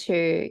relation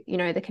to,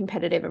 the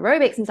competitive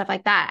aerobics and stuff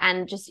like that,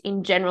 and just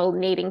in general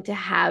needing to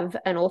have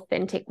an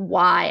authentic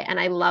why. And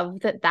I love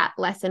that that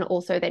lesson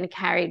also then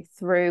carried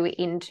through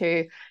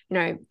into,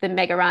 the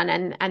mega run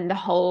and the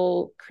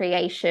whole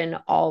creation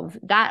of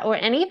that,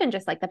 and even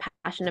just like the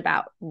passion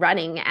about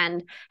running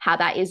and how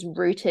that is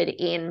rooted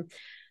in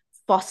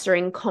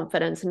fostering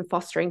confidence and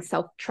fostering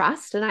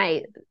self-trust. And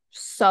I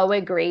so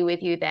agree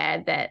with you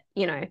there that,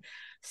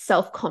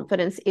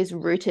 self-confidence is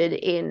rooted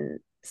in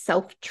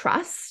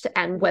self-trust,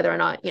 and whether or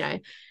not,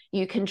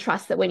 you can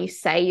trust that when you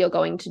say you're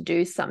going to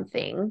do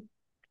something,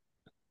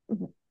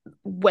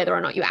 whether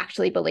or not you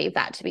actually believe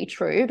that to be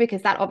true,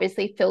 because that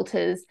obviously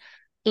filters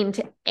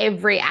into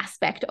every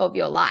aspect of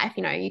your life.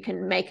 You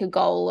can make a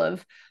goal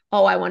of,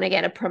 oh, I want to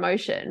get a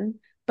promotion,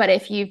 but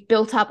if you've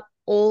built up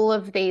all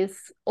of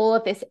this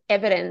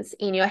evidence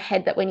in your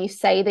head that when you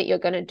say that you're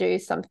going to do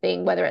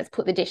something, whether it's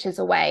put the dishes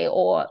away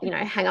or,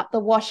 hang up the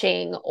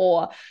washing,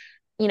 or,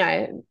 you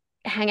know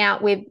hang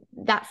out with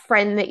that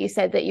friend that you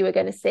said that you were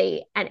going to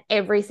see, and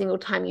every single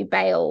time you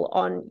bail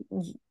on,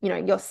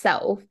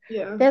 yourself,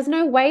 Yeah. there's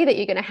no way that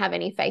you're going to have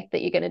any faith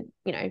that you're going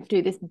to,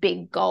 do this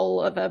big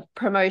goal of a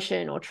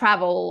promotion or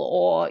travel,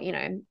 or,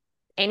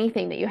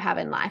 anything that you have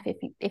in life,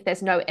 if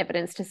there's no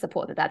evidence to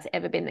support that that's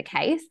ever been the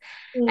case.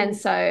 And Mm.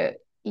 so,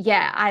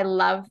 yeah, I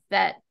love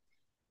that,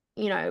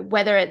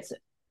 whether it's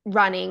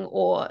running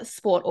or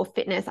sport or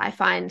fitness, I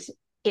find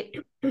it,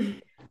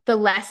 the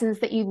lessons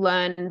that you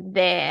learn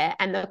there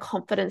and the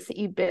confidence that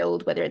you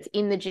build, whether it's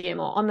in the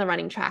gym or on the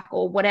running track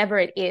or whatever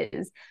it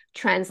is,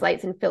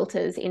 translates and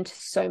filters into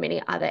so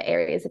many other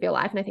areas of your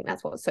life. And I think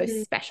that's what's so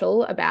Mm.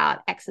 special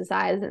about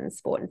exercise and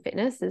sport and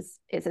fitness,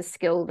 is a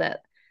skill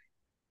that,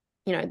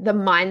 the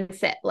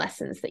mindset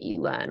lessons that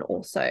you learn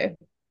also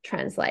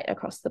translate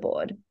across the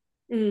board.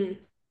 Mm,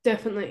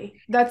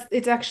 definitely.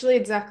 It's actually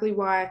exactly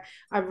why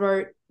I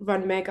wrote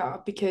Run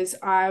Mega, because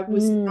I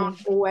was not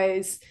Mm.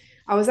 always,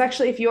 I was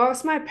actually, if you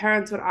ask my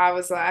parents what I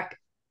was like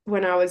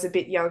when I was a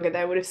bit younger,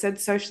 they would have said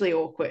socially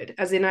awkward,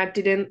 as in I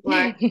didn't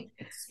like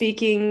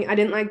speaking, I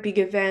didn't like big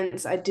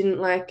events,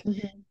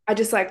 Mhm. I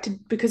just like to,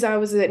 because I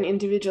was an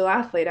individual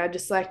athlete, I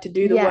just like to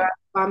do the Yeah. work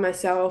by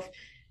myself.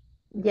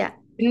 Yeah.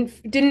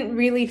 Didn't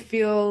really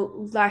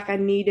feel like I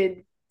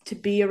needed to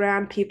be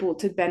around people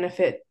to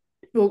benefit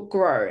will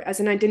grow, as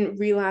in I didn't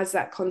realize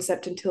that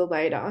concept until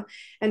later.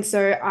 And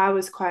so I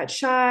was quite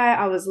shy,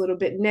 I was a little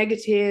bit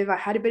negative, I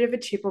had a bit of a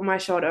chip on my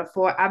shoulder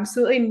for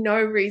absolutely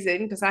no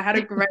reason because I had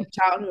a great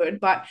childhood,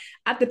 but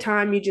at the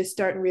time you just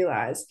don't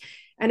realize.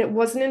 And it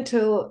wasn't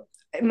until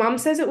mum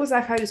says it was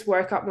like I just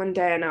woke up one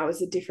day and I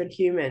was a different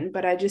human,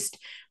 but I just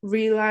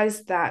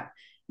realized that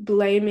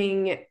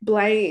blame,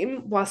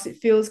 whilst it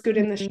feels good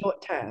in the Mhm.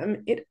 short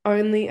term, it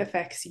only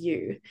affects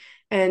you.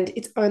 And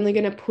it's only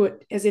going to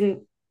put, as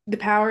in, the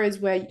power is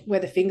where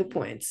the finger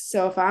points.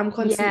 So if I'm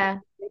constantly Yeah.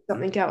 doing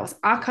something else,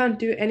 I can't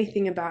do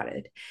anything about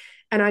it.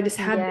 And I just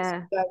had this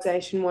Yeah.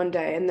 realization one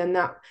day, and then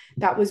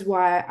that was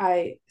why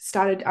I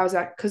started. I was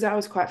like, because I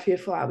was quite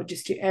fearful, I would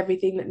just do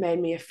everything that made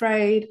me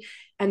afraid,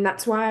 and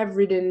that's why I've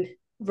ridden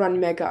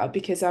Run Mega,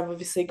 because I've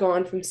obviously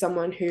gone from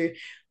someone who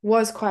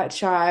was quite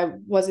shy,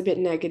 was a bit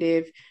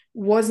negative,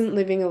 wasn't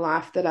living a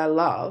life that I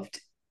loved,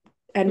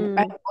 and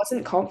I Mm.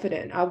 wasn't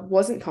confident. I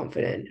wasn't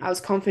confident. I was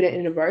confident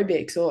in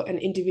aerobics or an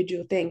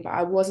individual thing, but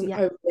I wasn't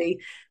Yeah.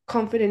 overly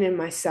confident in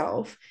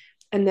myself.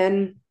 And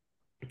then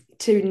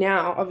to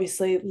now,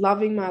 obviously,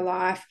 loving my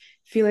life,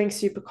 feeling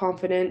super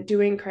confident,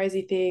 doing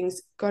crazy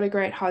things, got a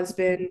great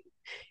husband,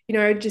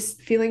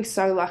 just feeling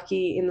so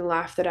lucky in the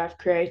life that I've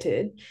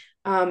created.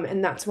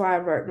 And that's why I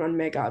wrote Run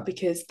Mega,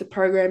 because the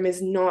program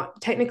is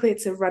not technically,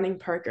 it's a running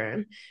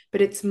program,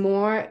 but it's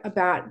more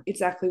about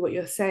exactly what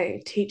you're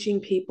saying, teaching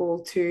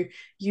people to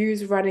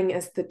use running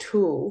as the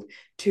tool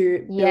to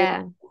build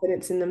Yeah.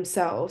 confidence in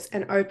themselves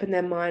and open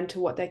their mind to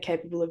what they're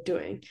capable of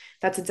doing.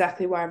 That's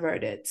exactly why I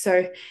wrote it.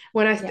 So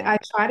when Yeah. I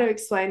try to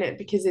explain it,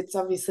 because it's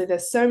obviously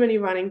there's so many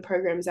running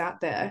programs out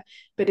there,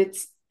 but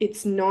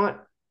it's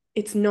not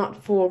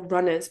for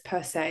runners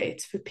per se.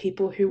 It's for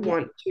people who Yeah.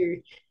 want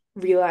to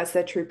realize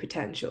their true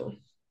potential.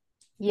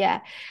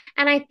 Yeah.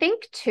 And I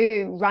think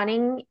too,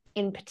 running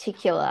in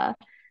particular,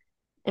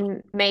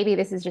 and maybe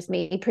this is just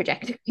me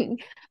projecting,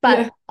 but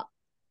Yeah.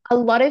 a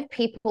lot of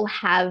people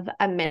have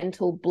a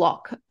mental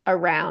block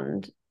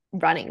around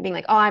running, being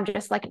like, oh, I'm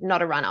just like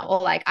not a runner, or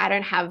like I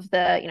don't have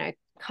the,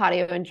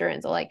 cardio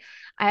endurance, or like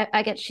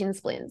I get shin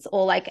splints,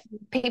 or like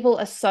people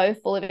are so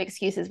full of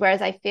excuses.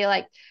 Whereas I feel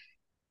like,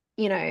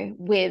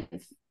 with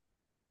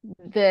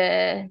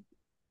the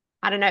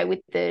I don't know, with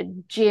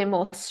the gym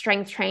or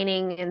strength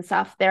training and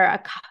stuff, there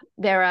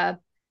are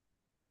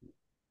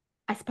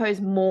I suppose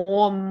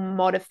more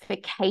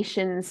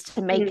modifications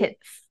to make Mm. it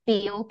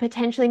feel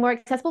potentially more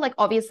accessible. Like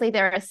obviously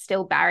there are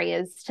still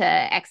barriers to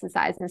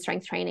exercise and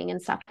strength training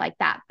and stuff like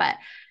that, but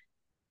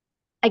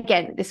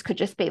again, this could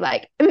just be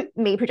like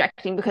me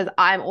projecting, because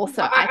I can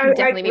I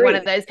definitely be one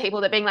of agree. those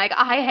people that being like,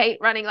 I hate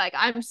running, like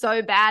I'm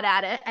so bad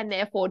at it and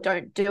therefore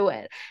don't do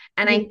it.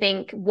 And I Mhm.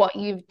 think what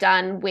you've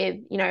done with,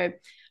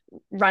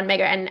 Run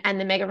Mega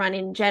and the Mega Run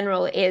in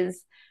general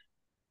is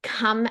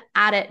come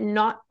at it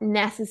not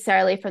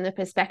necessarily from the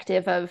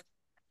perspective of,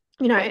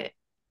 you know,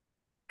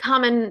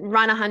 come and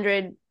run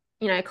 100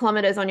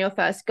 kilometers on your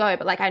first go,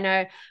 but like I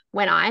know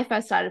when I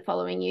first started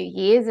following you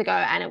years ago,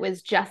 and it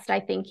was just, I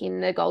think,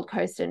 in the Gold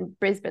Coast and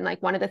Brisbane,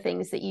 like one of the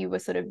things that you were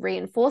sort of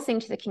reinforcing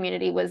to the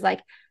community was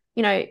like,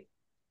 you know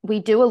we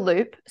do a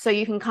loop, so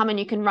you can come and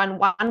you can run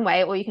one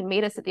way, or you can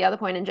meet us at the other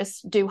point and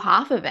just do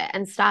half of it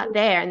and start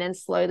there and then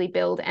slowly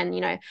build. And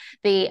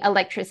the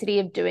electricity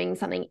of doing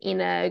something in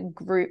a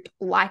group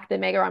like the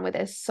Mega Run, where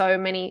there's so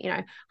many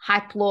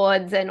hype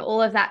lords and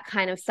all of that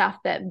kind of stuff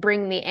that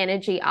bring the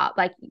energy up,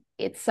 like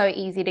it's so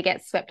easy to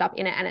get swept up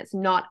in it. And it's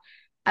not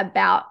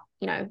about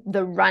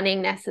the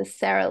running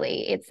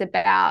necessarily, it's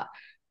about,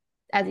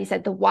 as you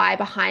said, the why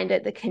behind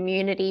it, the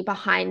community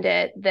behind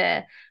it,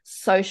 the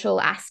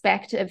social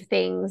aspect of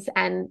things.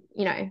 And,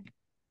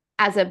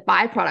 as a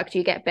byproduct,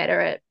 you get better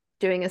at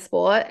doing a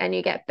sport, and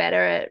you get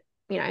better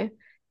at,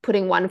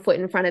 putting one foot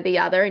in front of the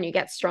other, and you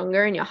get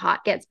stronger and your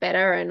heart gets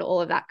better and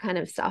all of that kind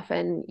of stuff.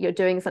 And you're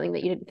doing something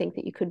that you didn't think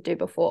that you could do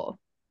before.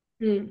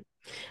 Mm.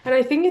 And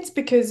I think it's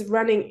because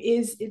running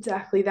is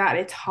exactly that.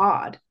 It's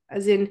hard,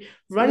 as in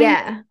running is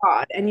Yeah.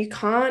 hard, and you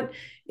can't,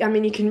 I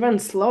mean, you can run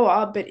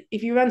slower, but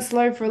if you run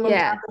slow for a long time,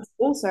 Yeah. it's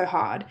also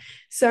hard.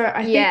 So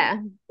I think Yeah.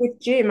 with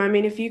gym, I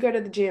mean, if you go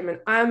to the gym, and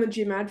I'm a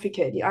gym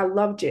advocate, I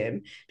love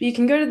gym, but you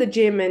can go to the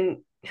gym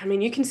and, I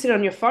mean, you can sit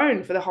on your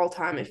phone for the whole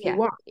time if you Yeah.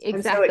 want.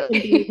 And so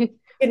Exactly. it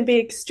can be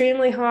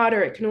extremely hard,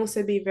 or it can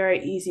also be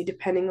very easy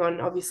depending on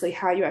obviously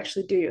how you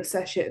actually do your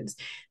sessions.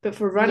 But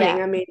for running,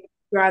 Yeah. I mean,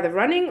 you're either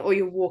running or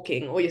you're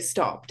walking or you're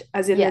stopped,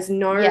 as in Yeah. there's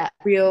no Yeah.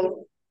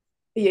 real,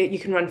 you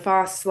can run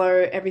fast,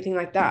 slow, everything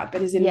like that,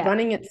 but as in Yeah.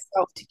 running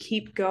itself to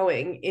keep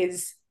going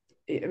is,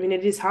 I mean,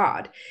 it is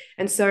hard.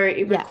 And so it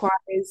Yeah.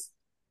 requires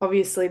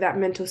obviously that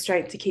mental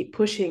strength to keep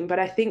pushing. But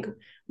I think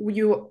what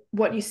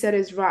you said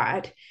is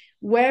right.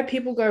 Where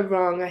people go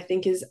wrong, I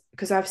think, is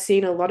because I've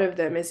seen a lot of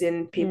them, as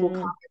in people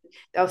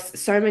Mm.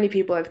 so many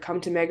people have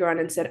come to Mega Run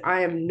and said,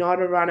 I am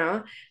not a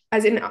runner.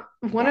 As in,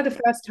 one Yeah. of the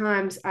first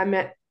times I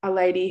met a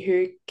lady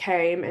who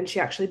came, and she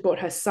actually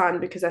brought her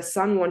son because her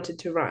son wanted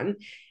to run.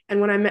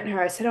 And when I met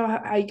her, I said, oh,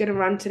 are you going to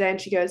run today?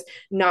 And she goes,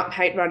 no,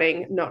 hate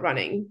running, not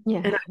running.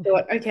 Yeah. And I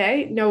thought,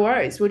 okay, no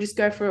worries. We'll just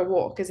go for a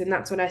walk, as in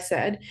that's what I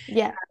said.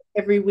 Yeah.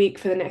 every week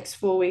for the next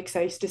 4 weeks.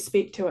 I used to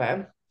speak to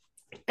her.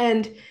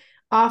 And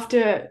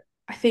after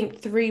I think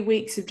 3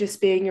 weeks of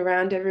just being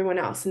around everyone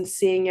else and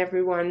seeing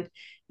everyone,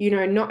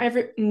 not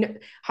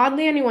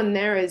hardly anyone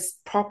there is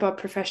proper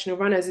professional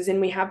runners, as in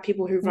we have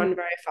people who Mm. run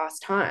very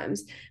fast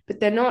times,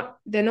 but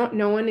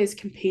no one is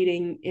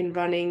competing in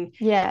running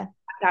Yeah.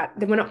 that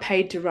we're not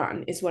paid to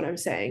run, is what I'm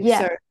saying. Yeah.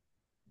 So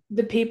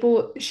the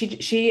people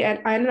and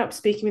I ended up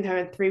speaking with her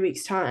in 3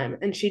 weeks' time,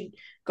 and she'd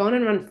gone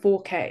and run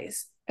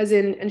 4Ks, as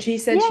in, and she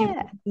said she would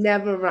Yeah.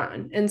 never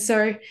run. And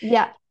so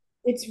Yeah.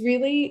 it's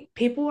really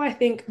people, I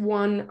think,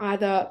 one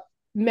either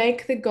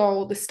make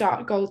the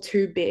start goal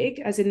too big,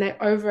 as in they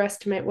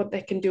overestimate what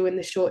they can do in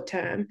the short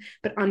term,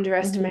 but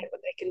underestimate Hmm.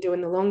 what they can do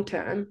in the long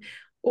term.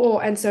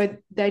 And so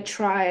they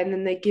try and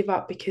then they give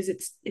up because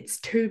it's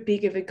too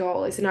big of a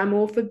goal. As in, I'm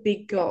all for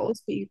big Yeah.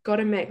 goals, but you've got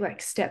to make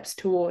like steps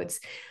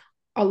towards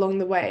along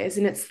the ways,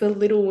 and it's the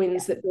little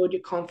wins that build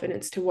your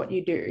confidence to what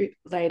you do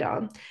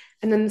later.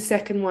 And then the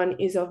second one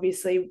is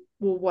obviously,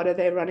 well, what are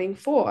they running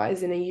for?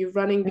 As in, are you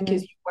running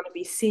because Hmm. you want to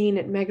be seen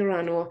at mega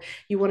run, or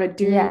you want to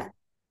do Yeah.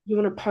 you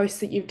want to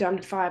post that you've done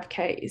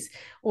 5Ks,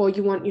 or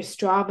you want your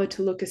Strava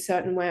to look a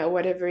certain way, or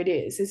whatever it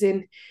is. As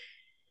in,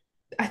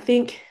 I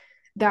think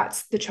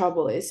that's the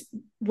trouble, is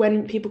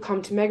when people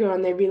come to mega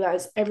run, they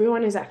realize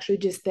everyone is actually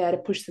just there to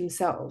push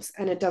themselves,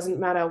 and it doesn't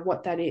matter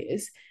what that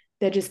is.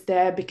 They're just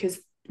there because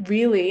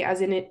really,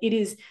 as in, it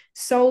is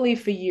solely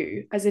for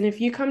you. As in, if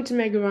you come to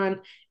mega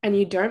run and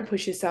you don't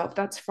push yourself,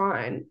 that's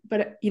fine,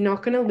 but you're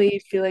not going to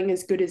leave feeling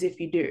as good as if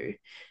you do.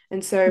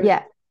 And so I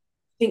Yeah.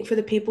 think for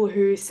the people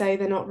who say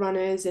they're not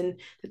runners and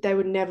that they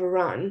would never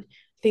run,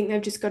 I think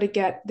they've just got to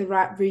get the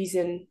right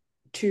reason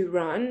to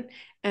run,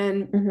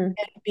 and Hmm.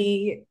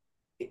 be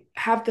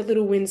have the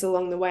little wins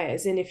along the way.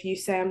 As in, if you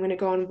say, I'm going to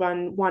go and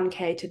run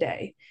 1K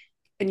today,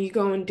 and you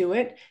go and do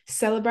it,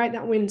 celebrate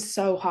that win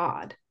so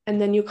hard.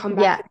 And then you'll come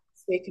back Yeah.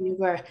 next week and you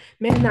go,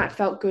 man, that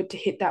felt good to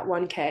hit that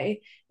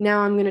 1K. Now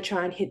I'm going to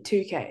try and hit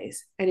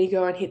 2Ks. And you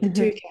go and hit the Hmm.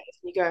 2Ks.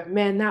 And you go,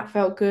 man, that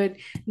felt good.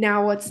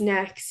 Now what's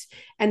next?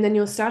 And then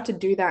you'll start to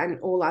do that in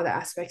all other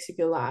aspects of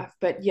your life.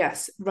 But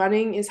yes,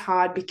 running is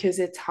hard because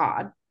it's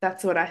hard.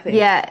 That's what I think.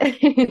 Yeah.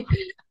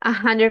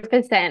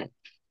 100%.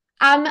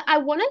 I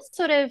want to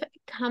sort of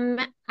come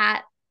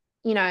at,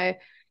 you know,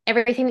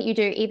 everything that you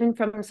do, even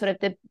from sort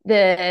of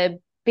the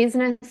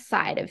business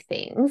side of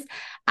things.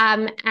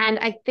 And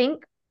I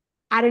think,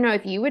 I don't know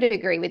if you would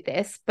agree with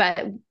this,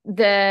 but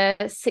the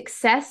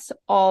success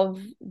of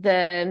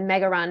the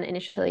Mega Run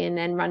initially and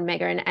then Run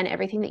Mega and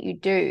everything that you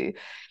do,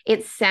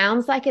 it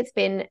sounds like it's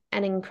been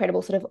an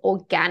incredible sort of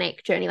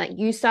organic journey. Like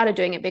you started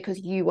doing it because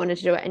you wanted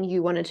to do it and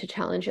you wanted to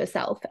challenge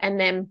yourself. And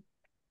then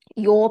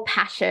your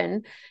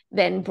passion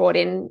then brought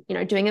in,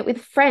 doing it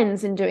with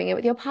friends and doing it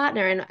with your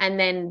partner, and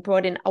then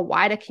brought in a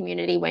wider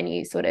community when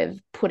you sort of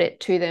put it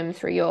to them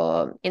through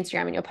your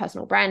Instagram and your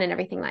personal brand and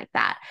everything like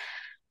that.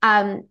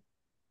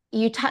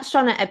 You touched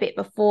on it a bit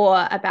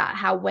before about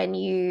how when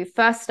you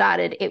first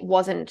started, it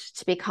wasn't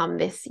to become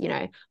this,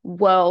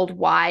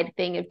 worldwide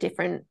thing of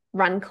different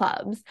run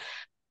clubs.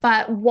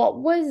 But what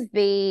was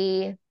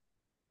did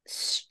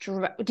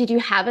you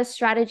have a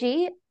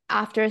strategy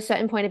after a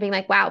certain point of being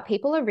like, wow,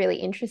 people are really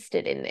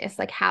interested in this?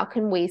 Like, how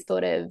can we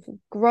sort of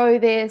grow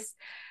this?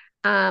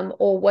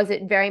 Or was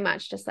it very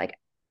much just like,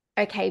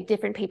 okay,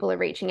 different people are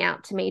reaching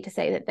out to me to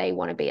say that they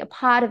want to be a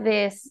part of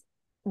this.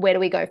 Where do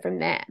we go from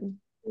there?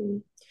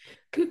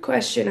 Good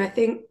question. I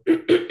think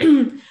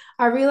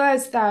I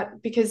realized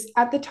that because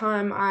at the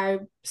time I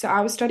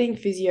was studying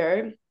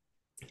physio.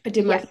 I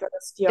did my Yeah.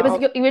 first year It was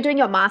of you were doing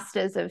your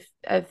masters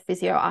of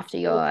physio after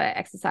your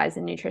exercise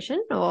and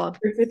nutrition, or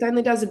Griffith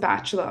only does a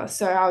bachelor.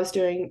 So I was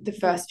doing the Mhm.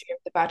 first year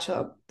of the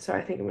bachelor.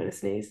 Sorry, I think I'm gonna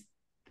sneeze.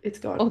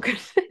 It's All gone. good.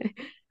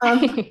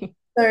 Um,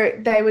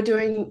 I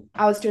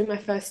was doing my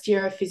first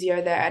year of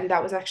physio there, and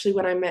that was actually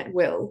when I met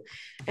Will.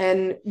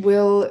 And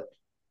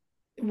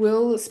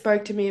Will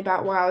spoke to me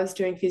about why I was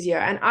doing physio.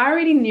 And I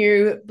already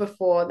knew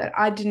before that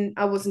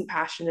I wasn't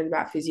passionate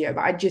about physio,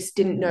 but I just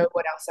didn't Hmm. know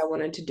what else I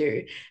wanted to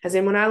do. As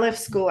in, when I left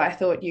school, I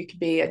thought you could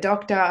be a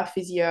doctor, a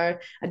physio,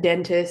 a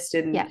dentist,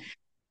 and Yeah.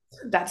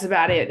 that's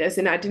about it. As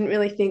in, I didn't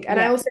really think, and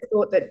I Yeah. also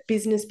thought that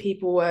business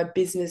people were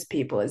business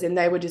people, as in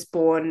they were just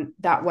born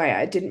that way.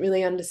 I didn't really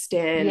Yeah.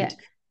 understand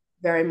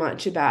very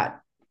much about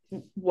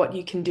what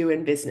you can do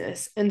in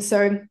business. And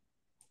so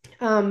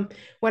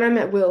when I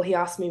met Will, he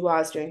asked me why I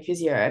was doing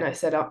physio, and I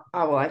said,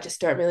 well, I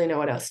just don't really know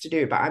what else to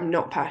do, but I'm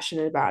not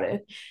passionate about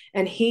it.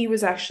 And he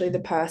was actually the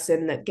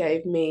person that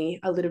gave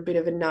me a little bit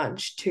of a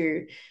nudge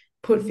to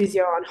put Hmm.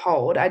 physio on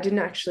hold. I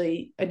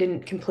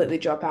didn't completely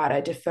drop out.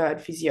 I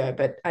deferred physio,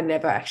 but I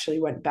never actually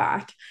went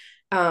back.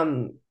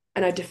 And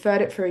I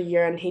deferred it for a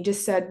year, and he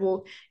just said,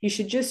 well, you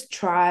should just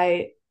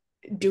try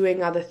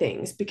doing other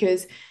things,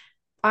 because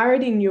I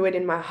already knew it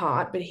in my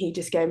heart, but he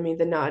just gave me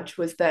the nudge,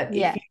 was that if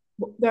Yeah. you,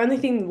 the only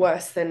thing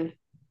worse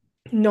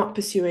not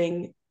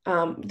pursuing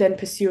than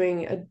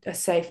pursuing a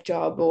safe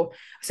job, or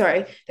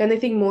sorry, the only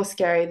thing more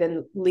scary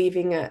than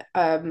leaving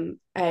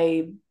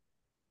a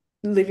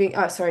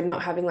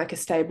not having like a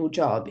stable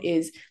job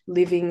is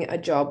living a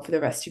job for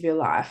the rest of your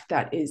life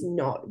that is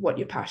not what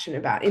you're passionate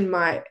about. In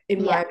my Yeah.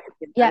 opinion,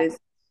 that Yeah. is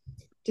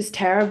just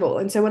terrible.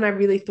 And so when I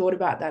really thought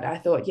about that, I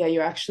thought, yeah,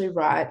 you're actually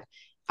right.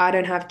 I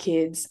don't have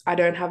kids. I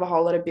don't have a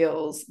whole lot of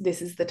bills.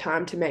 This is the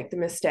time to make the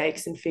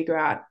mistakes and figure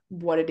out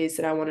what it is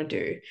that I want to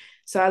do.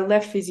 So I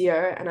left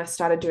physio and I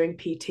started doing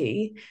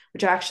PT,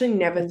 which I actually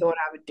never Mm. thought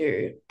I would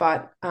do,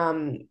 but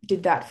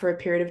did that for a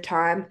period of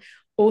time.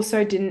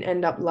 Also didn't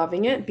end up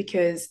loving it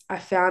because I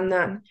found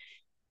that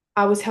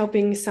I was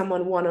helping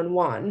someone one on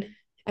one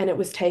and it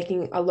was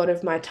taking a lot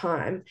of my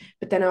time,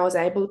 but then I was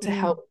able to Mm.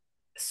 help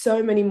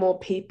so many more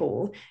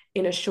people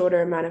in a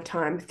shorter amount of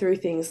time through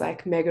things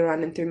like Mega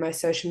Run and through my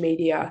social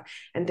media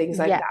and things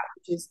like Yeah. that,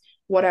 which is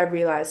what I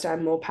realized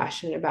I'm more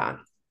passionate about.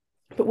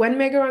 But when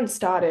Megaron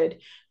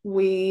started,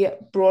 we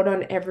brought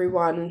on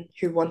everyone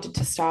who wanted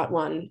to start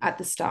one at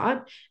the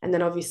start. And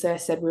then obviously I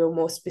said we were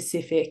more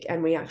specific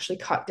and we actually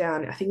cut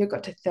down. I think it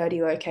got to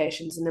 30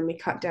 locations and then we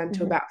cut down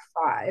to Mhm. about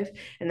 5.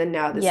 And then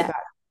now Yeah.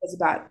 there's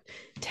about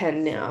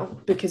 10 now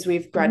because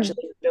we've Mhm.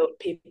 gradually built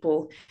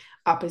people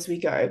up as we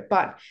go.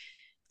 But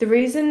the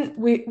reason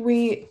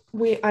we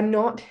are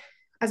not,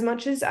 as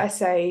much as I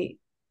say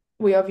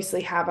we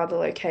obviously have other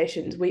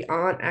locations, we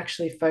aren't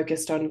actually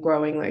focused on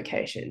growing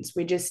locations.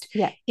 We just,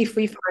 Yeah. if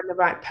we find the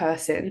right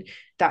person,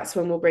 that's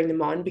when we'll bring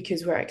them on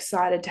because we're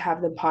excited to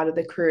have them part of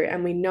the crew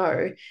and we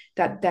know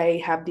that they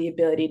have the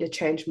ability to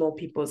change more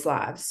people's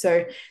lives.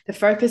 So the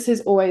focus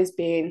has always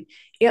been,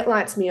 it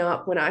lights me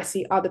up when I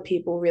see other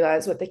people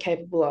realize what they're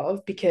capable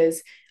of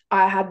because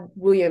I had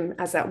William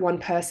as that one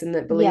person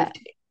that Yeah. believed,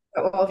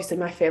 well, obviously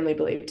my family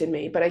believed in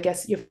me, but I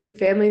guess your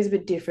family is a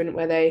bit different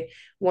where they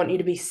want you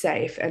to be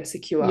safe and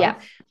secure. Yeah.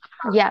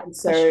 Yeah, And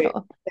for so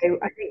sure.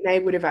 I think they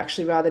would have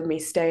actually rathered me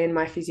stay in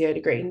my physio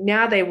degree.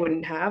 Now they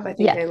wouldn't have. I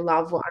think Yeah. they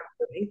love what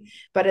I'm doing.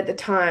 But at the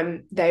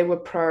time, they were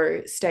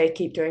pro stay,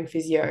 keep doing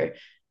physio,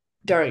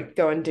 don't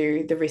go and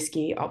do the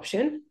risky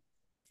option.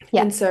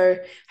 Yeah. And so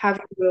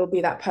having Will be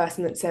that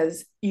person that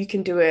says, you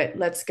can do it,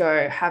 let's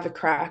go, have a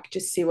crack,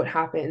 just see what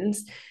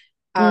happens,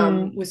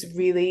 Mm. was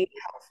really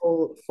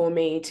helpful for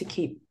me to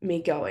keep me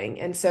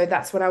going. And so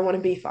that's what I want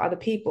to be for other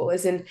people,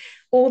 as in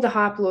all the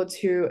hype lords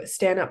who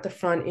stand up the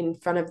front in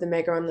front of the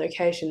mega on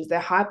locations, they're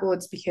hype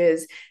lords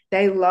because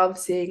they love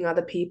seeing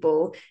other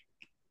people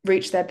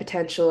reach their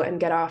potential and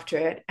get after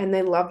it. And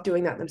they love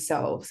doing that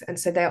themselves. And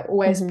so they're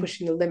always Mhm.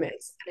 pushing the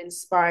limits and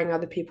inspiring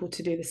other people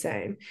to do the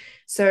same.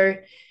 So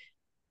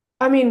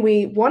I mean,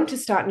 we want to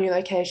start new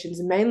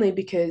locations mainly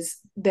because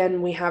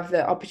then we have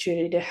the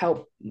opportunity to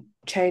help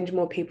change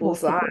more More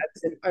people's lives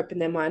people. and open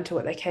their mind to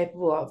what they're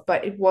capable of.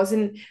 But it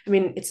wasn't, I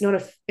mean, it's not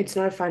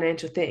a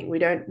financial thing. We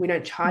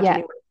don't charge Yeah.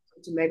 anyone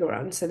to Mega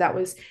Run. So that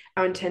was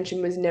our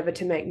intention was never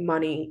to make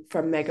money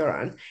from Mega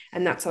Run.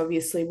 And that's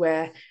obviously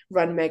where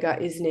Run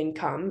Mega is an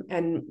income.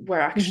 And we're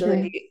Mhm.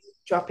 actually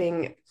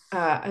dropping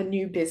a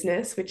new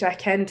business, which I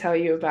can tell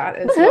you about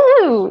as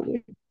well,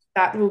 Woohoo!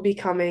 that will be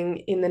coming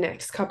in the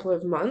next couple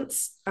of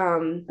months.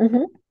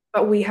 Mhm.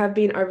 But we have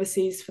been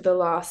overseas for the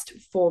last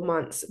 4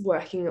 months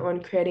working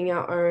on creating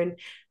our own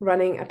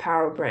running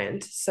apparel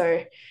brand.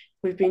 So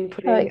we've been So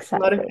putting a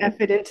lot of exciting.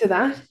 effort into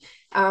that.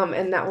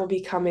 And that will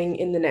be coming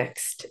in the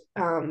next,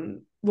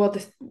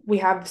 we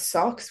have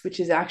socks, which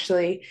is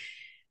actually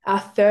our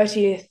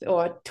 30th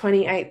or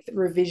 28th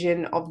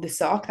revision of the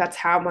sock. That's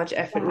how much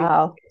effort we put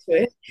Wow.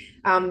 into it.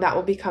 That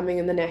will be coming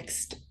in the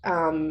next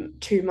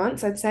 2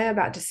 months, I'd say,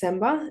 about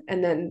December.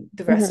 And then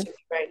the rest Mhm. of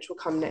the range will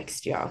come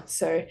next year.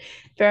 So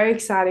very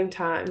exciting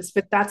times.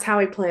 But that's how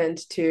we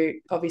planned to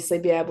obviously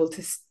be able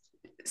to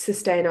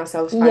sustain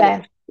ourselves Yeah.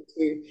 financially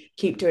to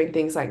keep doing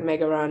things like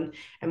Mega Run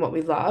and what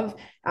we love.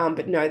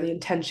 But no, the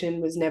intention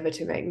was never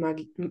to make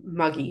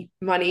muggy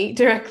money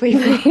directly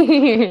from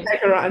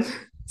Mega Run.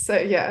 So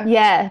yeah.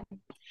 Yeah.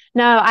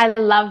 No, I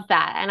love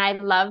that. And I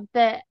love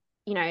that,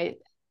 you know,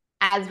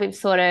 as we've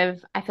sort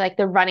of, I feel like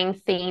the running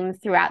theme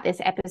throughout this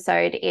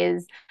episode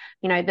is,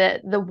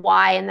 the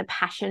why and the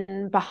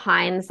passion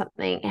behind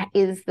something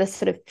is the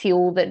sort of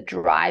fuel that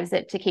drives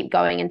it to keep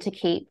going and to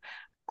keep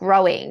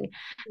growing.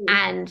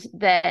 And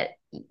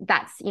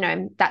that's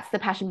the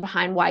passion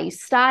behind why you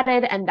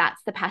started, and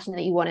that's the passion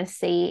that you want to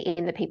see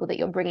in the people that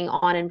you're bringing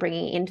on and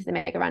bringing into the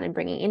mega run and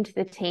bringing into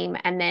the team.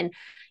 And then,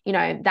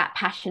 that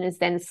passion is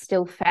then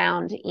still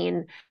found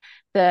in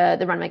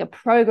the Run Mega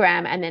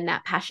program, and then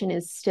that passion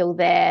is still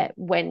there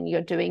when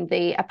you're doing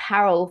the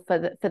apparel for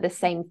the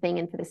same thing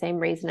and for the same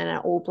reason, and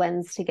it all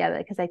blends together.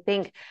 Because I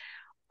think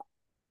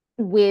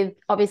with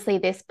obviously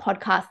this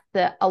podcast,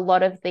 that a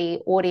lot of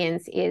the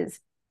audience is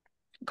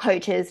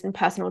coaches and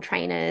personal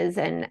trainers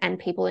and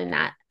people in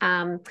that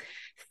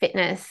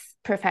fitness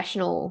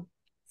professional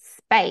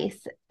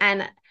space,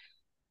 and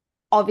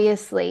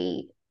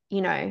obviously,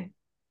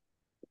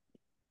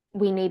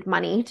 we need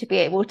money to be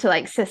able to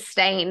like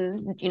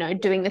sustain,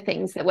 doing the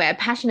things that we're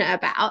passionate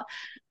about.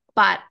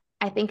 But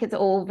I think it's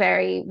all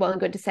very well and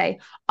good to say,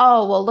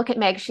 oh, well, look at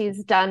Meg,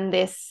 she's done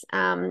this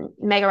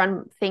mega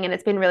run thing and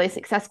it's been really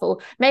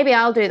successful. Maybe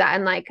I'll do that.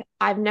 And like,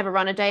 I've never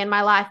run a day in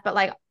my life, but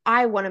like,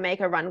 I want to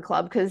make a run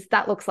club because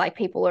that looks like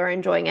people are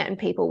enjoying it and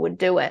people would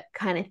do it,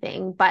 kind of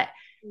thing. But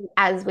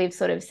as we've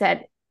sort of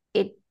said,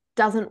 it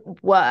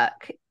doesn't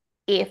work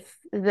if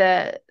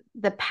the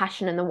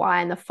passion and the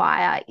why and the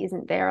fire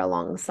isn't there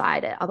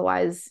alongside it.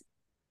 Otherwise,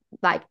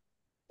 like,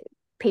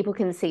 people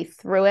can see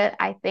through it,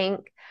 I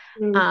think.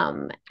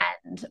 Mm.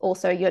 And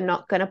also you're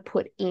not going to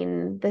put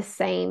in the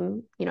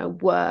same,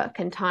 work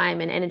and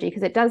time and energy,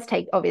 because it does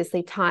take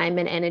obviously time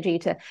and energy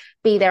to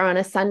be there on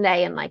a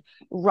Sunday and like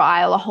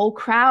rile a whole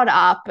crowd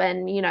up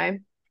and,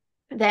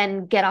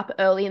 then get up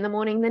early in the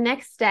morning the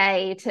next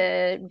day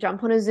to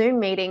jump on a Zoom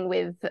meeting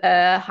with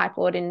a hype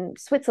lord in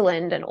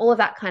Switzerland and all of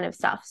that kind of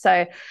stuff.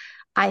 So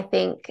I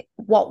think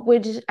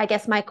I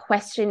guess my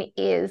question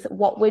is,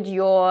 what would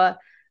your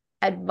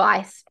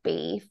advice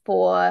be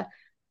for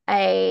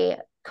a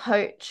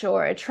coach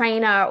or a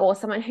trainer or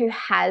someone who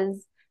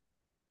has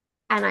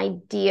an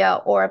idea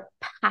or a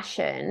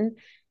passion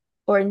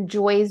or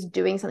enjoys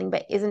doing something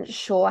but isn't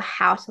sure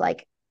how to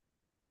like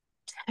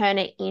turn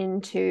it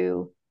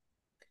into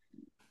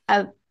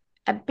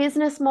a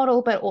business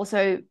model, but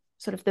also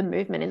sort of the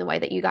movement in the way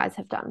that you guys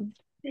have done?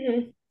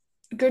 Mhm.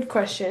 Good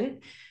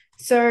question.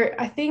 So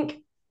I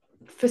think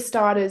for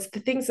starters, the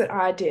things that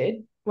I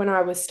did when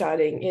I was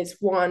starting is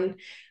one,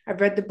 I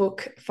read the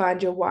book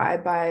Find Your Why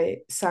by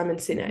Simon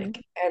Mm-hmm.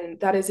 Sinek. And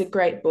that is a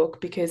great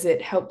book because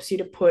it helps you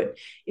to put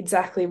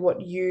exactly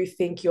what you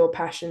think your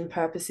passion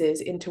purpose is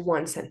into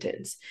one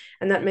sentence.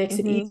 And that makes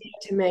it Mm-hmm. easier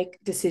to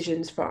make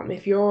decisions from.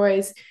 If you're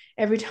always,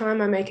 every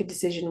time I make a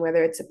decision,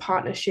 whether it's a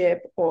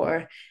partnership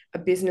or a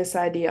business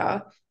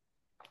idea,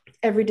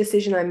 every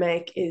decision I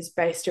make is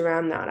based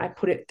around that. I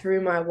put it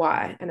through my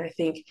why and I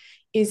think,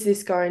 is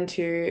this going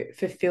to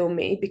fulfill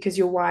me? Because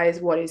your why is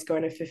what is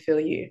going to fulfill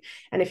you.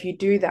 And if you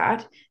do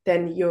that,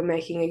 then you're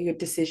making a good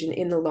decision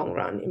in the long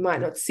run. It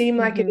might not seem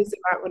like it Mm-hmm. is the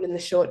right one in the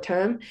short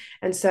term.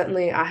 And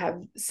certainly I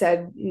have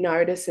said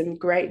no to some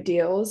great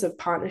deals of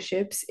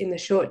partnerships in the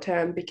short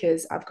term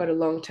because I've got a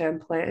long-term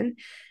plan.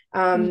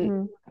 Um,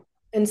 Mm-hmm.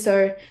 and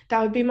so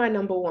that would be my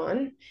number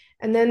one.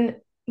 And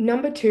then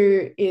number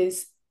two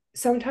is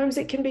sometimes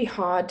it can be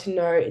hard to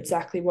know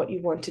exactly what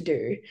you want to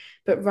do,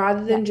 but rather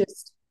Yeah. than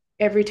just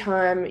every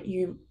time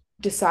you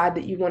decide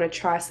that you want to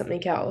try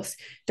something else,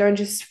 don't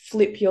just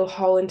flip your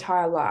whole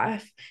entire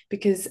life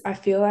because I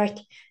feel like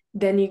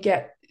then you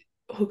get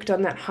hooked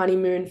on that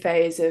honeymoon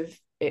phase of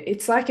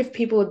it's like if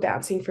people are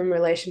bouncing from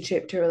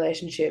relationship to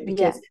relationship Yeah.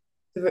 because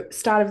the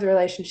start of the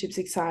relationship's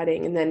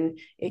exciting and then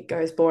it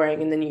goes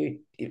boring and then you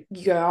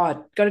go,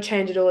 oh, got to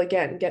change it all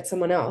again, get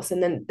someone else,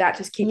 and then that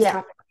just keeps Yeah.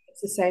 happening.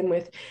 It's the same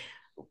with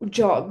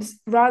jobs.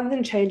 Rather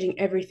than changing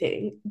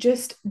everything,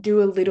 just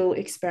do a little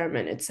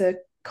experiment. It's a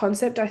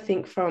concept I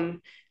think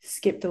from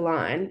Skip the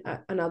Line,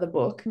 another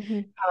book,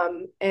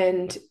 Mm-hmm.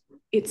 and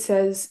it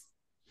says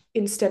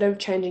instead of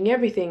changing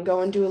everything,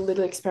 go and do a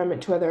little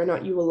experiment to whether or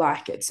not you will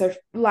like it. So,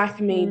 like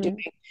me doing,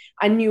 Mm.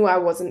 I knew I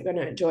wasn't going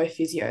to enjoy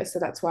physio, so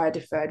that's why I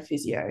deferred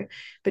physio.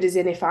 But as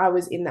in, if I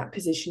was in that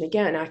position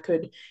again, I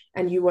could,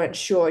 and you weren't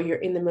sure, you're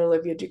in the middle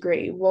of your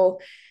degree. Well,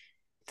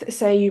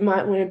 say you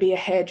might want to be a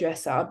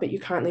hairdresser, but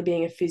you're currently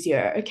being a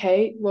physio.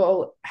 Okay,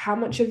 well, how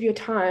much of your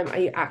time are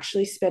you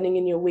actually spending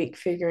in your week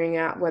figuring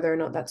out whether or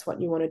not that's what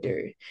you want to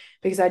do?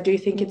 Because I do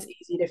think it's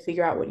easy to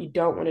figure out what you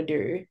don't want to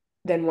do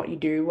than what you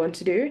do want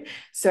to do.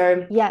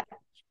 So Yeah.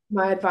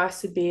 my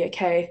advice would be,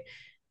 okay,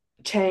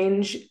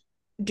 change,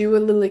 do a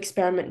little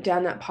experiment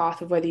down that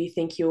path of whether you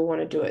think you'll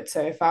want to do it.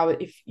 So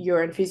if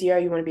you're in physio,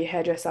 you want to be a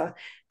hairdresser,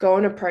 go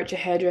and approach a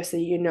hairdresser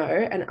you know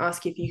and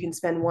ask if you can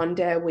spend one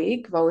day a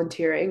week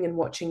volunteering and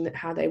watching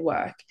how they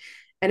work.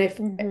 And if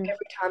Mm-hmm.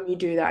 every time you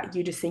do that,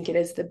 you just think it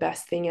is the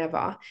best thing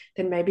ever,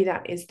 then maybe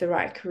that is the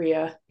right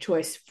career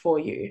choice for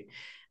you.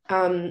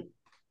 Um,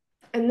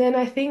 and then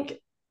I think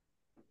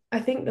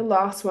the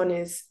last one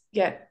is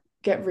get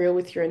real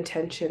with your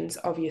intentions,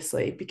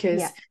 obviously, Yeah.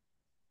 because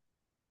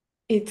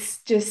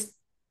it's just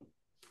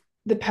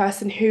the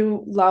person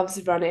who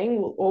loves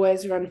running will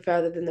always run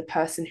further than the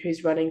person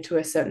who's running to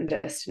a certain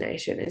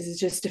destination. It's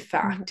just a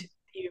fact.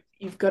 Mm-hmm.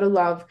 You've got to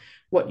love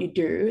what you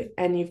do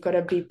and you've got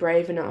to be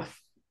brave enough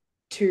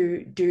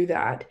to do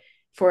that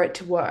for it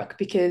to work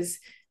because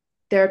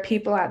there are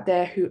people out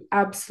there who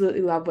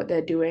absolutely love what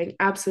they're doing,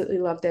 absolutely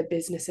love their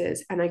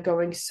businesses, and are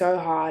going so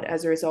hard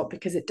as a result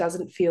because it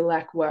doesn't feel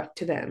like work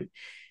to them.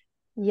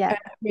 Yeah.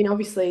 I mean,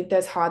 obviously,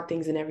 there's hard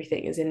things in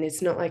everything, as in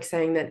it's not like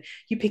saying that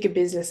you pick a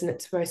business and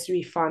it's supposed to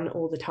be fun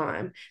all the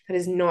time.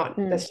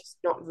 Mm. That's just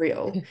not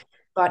real.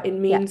 But it Yeah.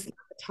 means that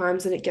the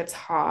times that it gets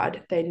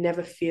hard, they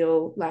never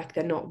feel like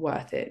they're not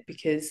worth it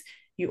because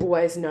you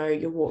always know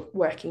you're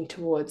working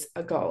towards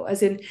a goal.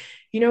 As in,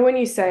 when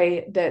you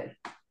say that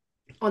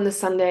on the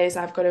Sundays,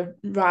 I've got to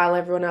rile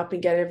everyone up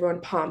and get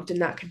everyone pumped,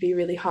 and that could be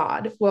really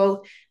hard.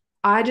 Well,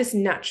 I just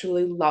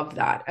naturally love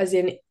that. As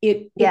in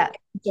it Yeah.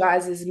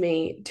 energizes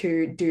me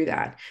to do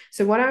that.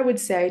 So what I would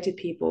say to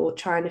people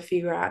trying to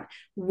figure out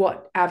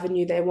what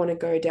avenue they want to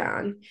go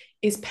down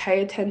is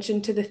pay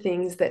attention to the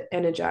things that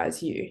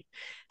energize you.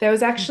 There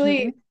was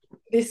actually, Hmm.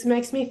 this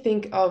makes me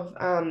think of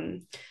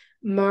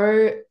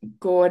Mo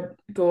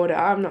Gorda.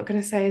 I'm not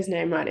going to say his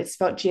name right. It's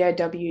spelled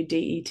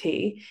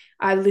Gawdet.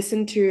 I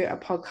listened to a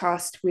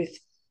podcast with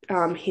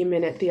him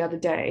in it the other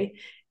day,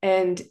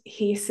 and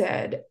he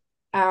said,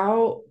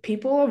 our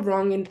people are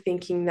wrong in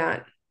thinking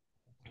that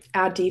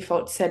our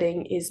default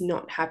setting is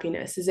not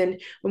happiness. As in,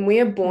 when we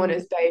are born Mm.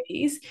 as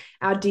babies,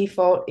 our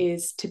default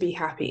is to be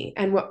happy.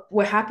 And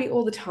we're happy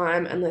all the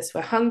time unless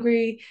we're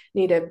hungry,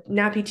 need a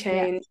nappy Yeah.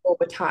 change, or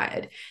we're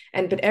tired.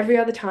 But every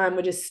other time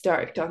we're just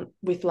stoked on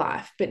with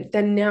life. But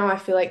then now I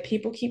feel like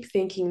people keep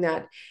thinking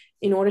that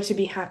in order to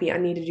be happy, I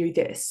need to do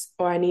this,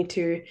 or I need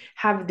to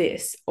have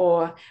this,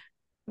 or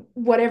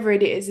whatever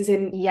it is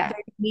in Yeah.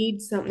 they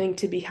need something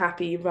to be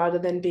happy rather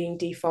than being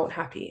default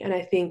happy. And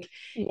I think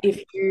Yeah.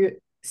 if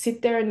you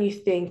sit there and you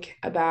think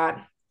about,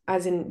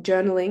 as in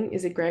journaling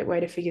is a great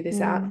way to figure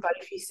this out, Mm. but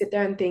if you sit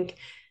there and think,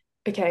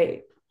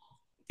 okay,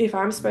 if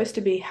I'm supposed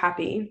to be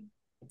happy,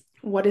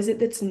 what is it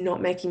that's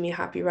not making me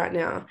happy right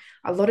now?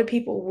 A lot of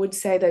people would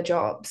say their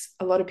jobs.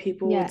 A lot of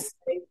people would Yeah.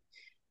 say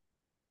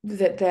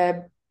that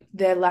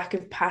their lack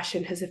of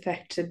passion has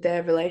affected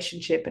their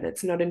relationship and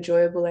it's not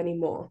enjoyable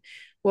anymore.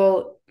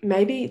 Well,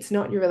 maybe it's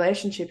not your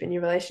relationship and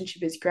your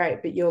relationship is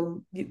great, but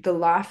the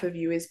life of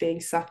you is being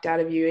sucked out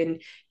of you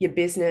in your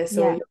business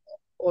Yeah.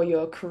 or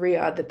your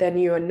career, that then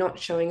you are not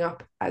showing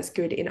up as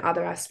good in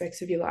other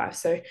aspects of your life.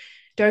 So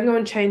don't go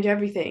and change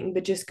everything,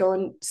 but just go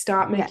and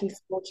start Yeah. making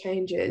small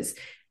changes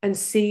and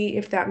see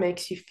if that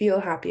makes you feel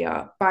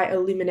happier by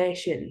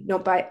elimination,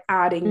 not by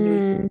adding new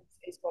things,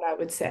 Mm. is what I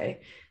would say.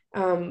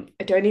 I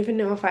don't even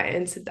know if I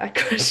answered that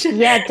question.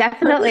 Yeah,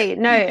 definitely.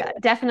 No,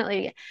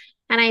 definitely.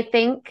 And I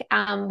think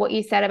what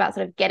you said about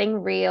sort of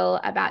getting real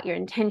about your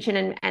intention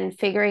and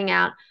figuring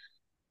out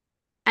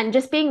and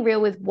just being real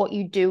with what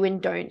you do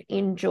and don't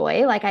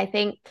enjoy. Like I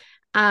think,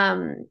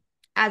 um,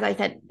 as I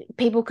said,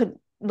 people could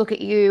look at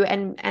you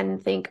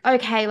and think,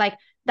 okay, like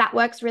that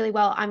works really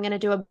well. I'm going to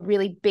do a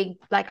really big,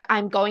 like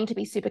I'm going to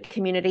be super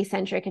community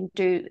centric and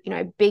do,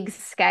 big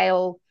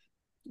scale,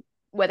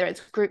 whether it's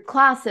group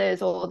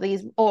classes or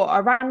these or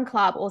a run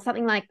club or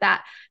something like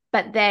that.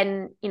 But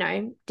then,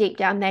 deep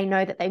down, they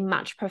know that they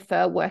much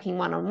prefer working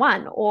one on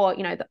one, or,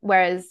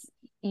 whereas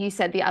you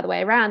said the other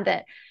way around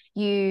that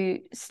you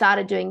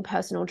started doing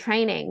personal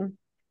training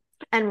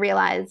and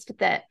realized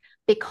that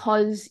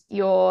because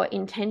your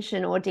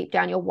intention or deep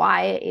down your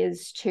why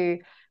is to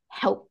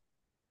help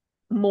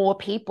more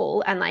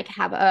people and like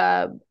have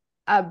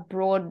a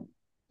broad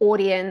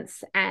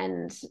audience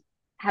and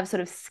have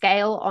sort of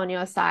scale on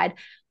your side,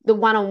 the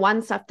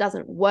one-on-one stuff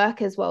doesn't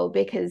work as well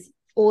because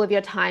all of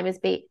your time is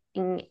being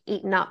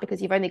eaten up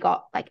because you've only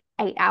got like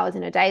 8 hours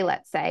in a day.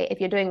 Let's say if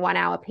you're doing 1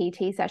 hour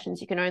PT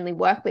sessions, you can only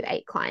work with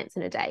 8 clients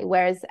in a day,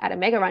 whereas at a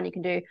mega run you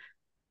can do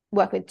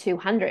work with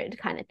 200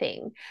 kind of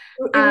thing.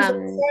 It was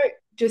also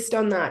just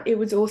on that. It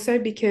was also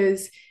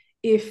because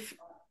if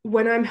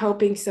when I'm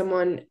helping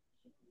someone,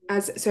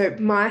 as so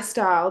my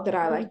style that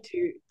I like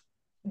to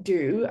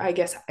do, I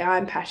guess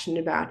I'm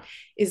passionate about,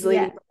 is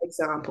leading Yeah. by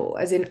example.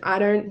 As in, Yep.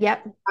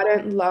 I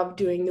don't love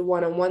doing the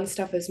one-on-one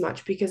stuff as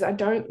much because I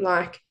don't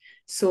like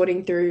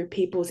sorting through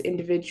people's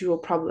individual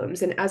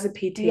problems. And as a Yep.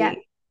 PT,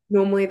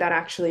 normally that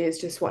actually is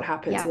just what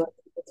happens. A Yep. lot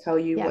of people tell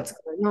you Yep. what's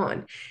going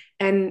on.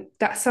 And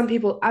that some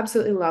people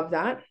absolutely love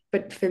that.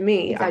 But for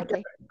me, I don't.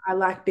 Exactly. I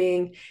like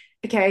being,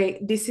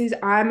 okay,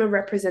 I'm a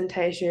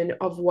representation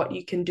of what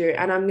you can do.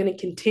 And I'm going to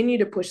continue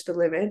to push the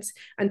limits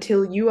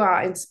until you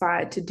are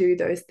inspired to do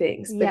those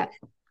things. But Yep.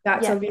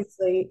 that's Yep.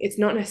 obviously, it's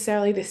not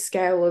necessarily the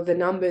scale of the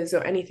numbers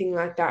or anything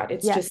like that.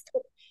 It's Yep. just,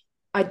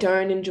 I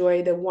don't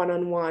enjoy the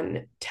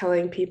one-on-one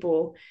telling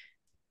people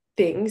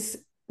things.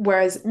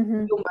 Whereas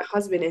Mm-hmm. my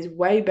husband is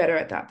way better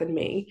at that than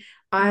me.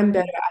 I'm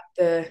better Mm. at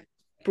the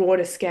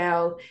broader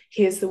scale.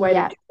 Here's the way to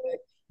Yeah. do it.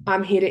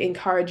 I'm here to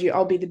encourage you.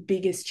 I'll be the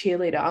biggest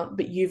cheerleader,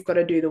 but you've got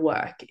to do the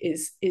work,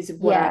 is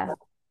what I Yeah.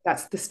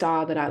 that's the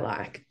style that I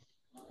like.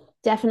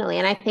 Definitely.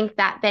 And I think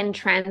that then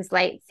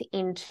translates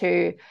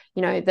into,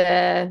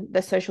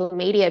 the social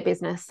media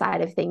business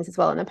side of things as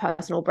well and the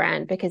personal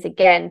brand. Because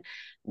again,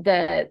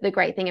 the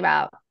great thing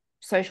about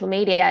social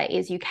media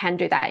is you can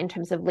do that in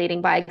terms of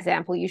leading by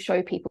example. You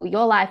show people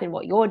your life and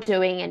what you're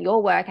doing and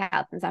your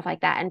workouts and stuff like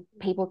that. And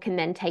people can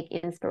then take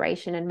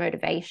inspiration and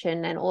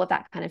motivation and all of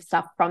that kind of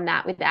stuff from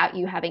that without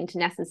you having to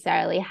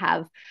necessarily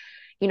have,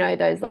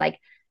 those like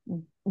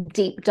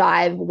deep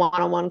dive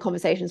one-on-one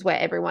conversations where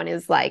everyone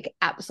is like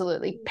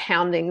absolutely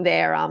pounding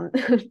their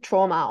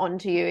trauma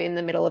onto you in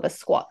the middle of a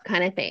squat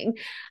kind of thing.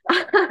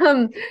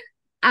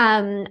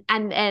 um,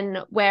 and then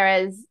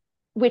whereas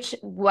which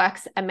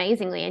works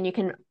amazingly and you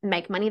can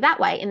make money that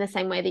way in the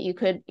same way that you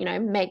could,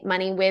 make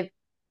money with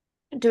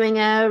doing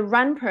a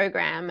run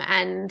program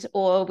and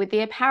or with the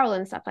apparel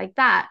and stuff like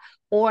that.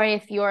 Or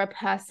if you're a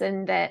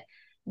person that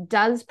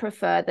does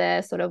prefer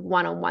the sort of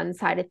one-on-one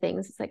side of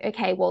things, it's like,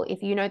 okay, well,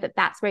 if you know that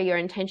that's where your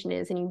intention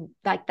is and you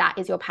like that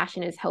is your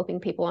passion, is helping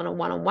people on a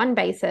one-on-one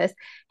basis,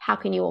 how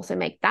can you also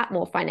make that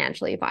more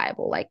financially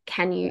viable? Like,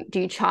 do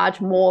you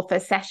charge more for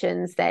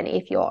sessions than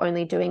if you're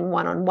only doing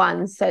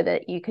one-on-one, so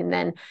that you can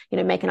then,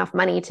 make enough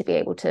money to be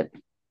able to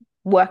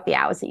work the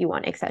hours that you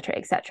want, et cetera,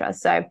 et cetera.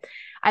 So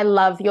I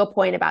love your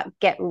point about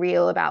get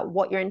real about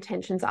what your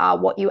intentions are,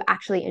 what you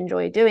actually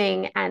enjoy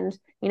doing. And,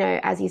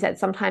 as you said,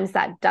 sometimes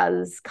that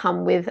does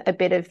come with a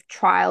bit of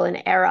trial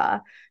and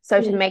error.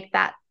 So to make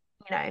that,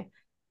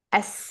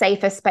 a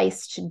safer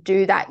space to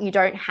do that, you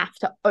don't have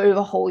to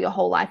overhaul your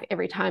whole life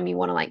every time you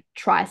want to like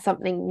try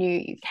something new.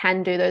 You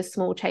can do those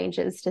small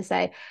changes to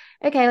say,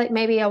 okay, like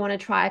maybe I want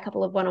to try a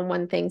couple of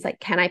one-on-one things.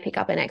 Like, can I pick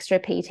up an extra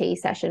PT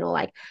session or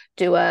like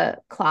do a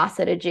class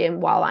at a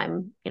gym while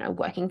I'm,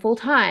 working full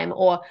time,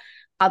 or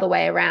other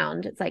way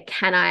around? It's like,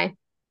 can I,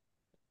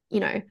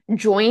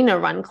 join a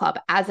run club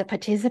as a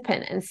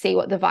participant and see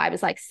what the vibe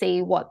is like,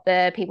 see what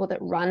the people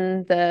that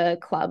run the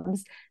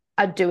clubs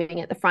are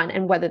doing at the front,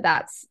 and whether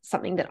that's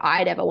something that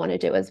I'd ever want to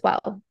do as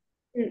well.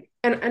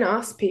 And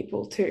ask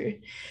people too.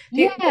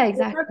 Yeah, The other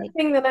exactly.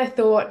 thing that I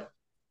thought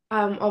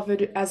of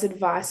it as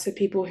advice for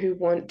people who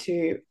want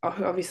to,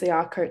 who obviously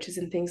are coaches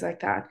and things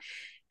like that,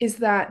 is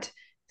that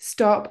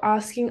stop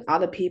asking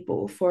other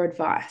people for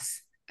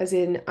advice. As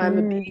in, I'm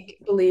a big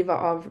believer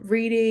of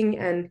reading,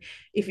 and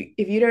if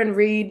you don't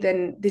read,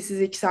 then this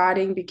is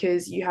exciting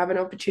because you have an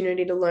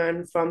opportunity to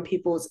learn from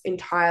people's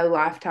entire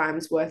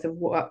lifetimes worth of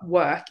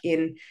work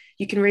in.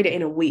 You can read it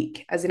in a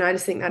week. As in, I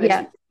just think that is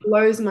Yeah.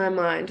 blows my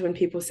mind when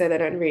people say they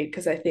don't read,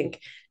 because I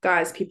think,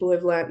 guys, people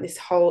have learned this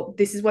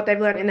is what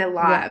they've learned in their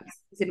Yeah. lives.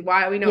 As in,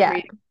 why are we not Yeah.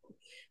 reading?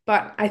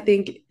 But I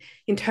think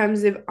in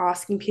terms of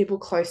asking people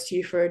close to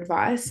you for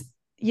advice,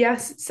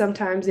 yes,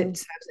 sometimes it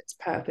serves its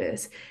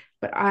purpose.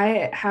 But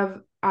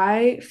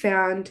I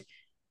found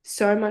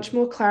so much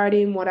more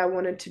clarity in what I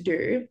wanted to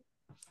do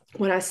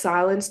when I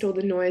silenced all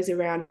the noise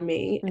around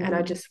me and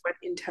I just went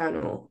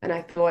internal and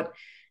I thought,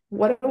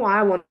 what do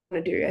I want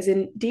to do? As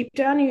in, deep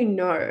down,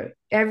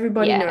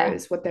 everybody Yeah.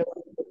 knows what they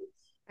want to do.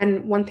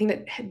 And one thing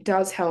that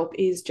does help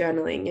is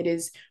journaling. It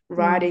is Mm.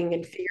 writing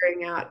and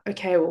figuring out,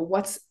 okay,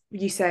 well,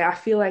 you say, I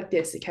feel like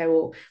this. Okay,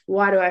 well,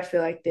 why do I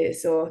feel like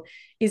this? Or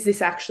is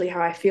this actually how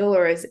I feel?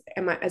 Or as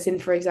in,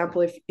 for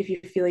example, if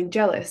you're feeling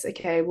jealous,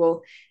 okay,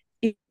 well,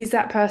 is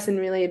that person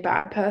really a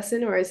bad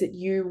person, or is it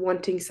you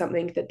wanting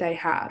something that they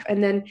have?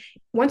 And then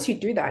once you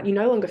do that, you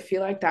no longer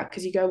feel like that,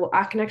 because you go, well,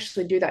 I can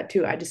actually do that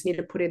too. I just need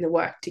to put in the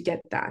work to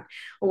get that,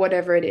 or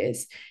whatever it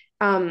is.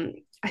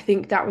 I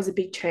think that was a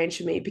big change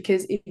for me,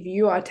 because if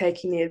you are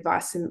taking the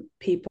advice from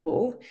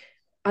people,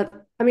 I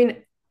mean,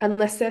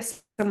 unless there's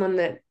someone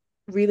that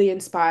really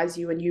inspires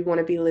you and you want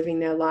to be living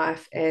their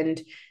life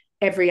and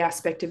every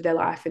aspect of their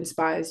life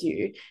inspires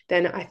you,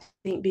 then I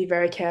think be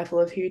very careful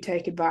of who you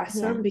take advice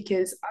Yeah. from,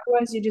 because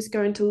otherwise you're just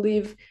going to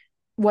live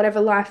whatever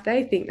life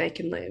they think they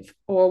can live,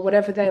 or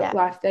whatever Yeah.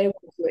 life they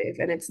want to live,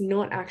 and it's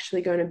not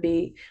actually going to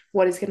be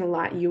what is going to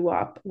light you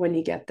up when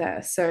you get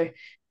there. So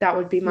that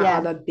would be my Yeah.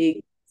 other big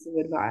piece of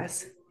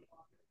advice.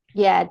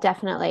 Yeah,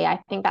 definitely.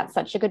 I think that's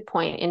such a good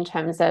point in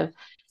terms of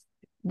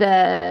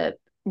the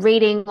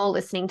reading or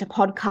listening to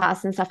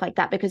podcasts and stuff like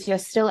that, because you're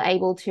still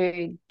able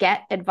to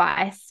get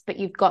advice, but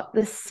you've got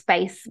the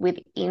space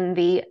within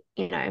the,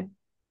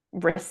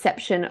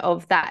 reception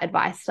of that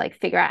advice to like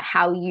figure out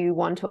how you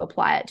want to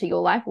apply it to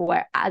your life,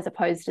 where as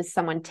opposed to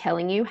someone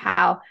telling you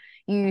how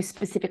you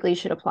specifically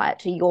should apply it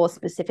to your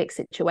specific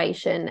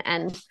situation.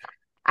 And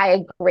I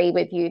agree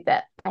with you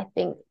that I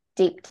think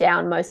deep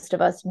down most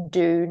of us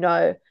do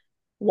know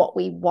what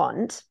we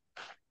want,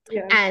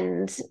 Yeah.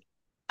 and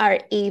are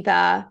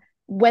either,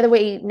 whether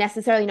we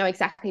necessarily know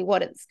exactly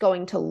what it's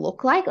going to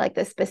look like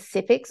the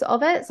specifics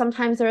of it,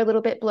 sometimes they're a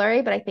little bit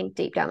blurry, but I think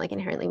deep down, like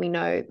inherently, we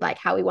know like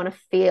how we want to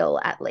feel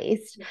at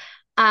least.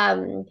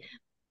 Um,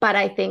 but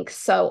I think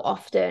so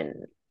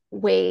often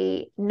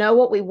we know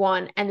what we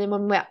want. And then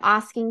when we're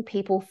asking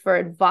people for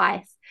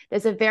advice,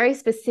 there's a very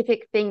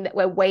specific thing that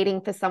we're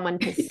waiting for someone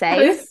to That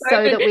say is so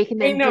so that we can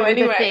they then know do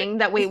the anyway. thing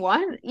that we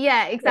want.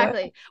 Yeah, Yeah.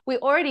 exactly. We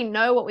already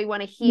know what we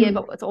want to hear,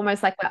 but it's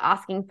almost like we're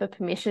asking for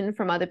permission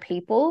from other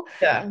people.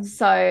 Yeah.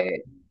 So,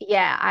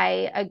 yeah,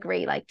 I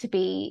agree. Like to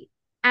be,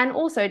 and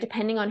also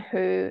depending on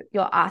who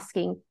you're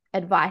asking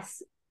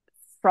advice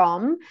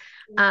from,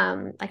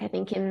 like I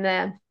think in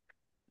the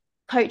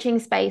coaching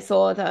space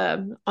or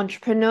the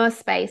entrepreneur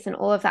space and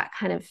all of that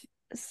kind of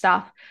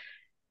stuff,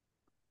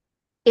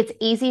 it's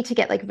easy to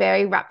get like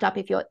very wrapped up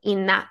if you're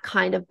in that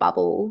kind of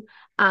bubble,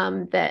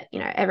 that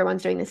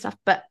everyone's doing this stuff,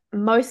 but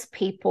most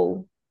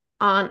people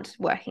aren't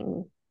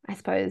working, I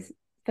suppose,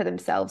 for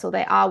themselves, or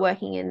they are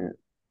working in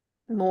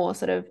more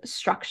sort of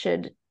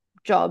structured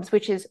jobs,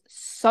 which is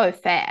so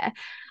fair.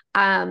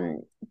 um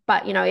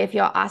but if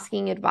you're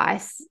asking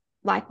advice,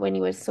 like when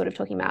you were sort of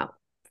talking about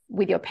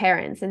with your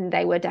parents, and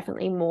they were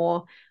definitely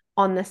more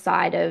on the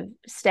side of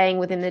staying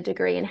within the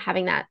degree and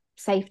having that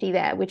safety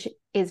there, which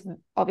is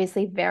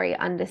obviously very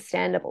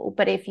understandable.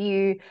 But if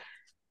you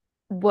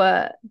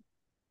were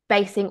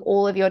basing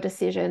all of your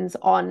decisions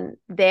on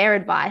their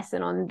advice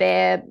and on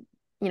their,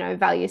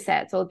 value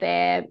sets or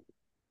their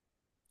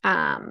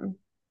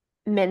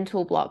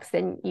mental blocks,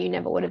 then you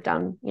never would have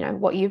done,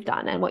 what you've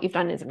done. And what you've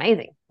done is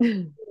amazing.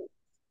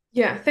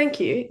 Yeah, thank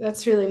you.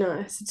 That's really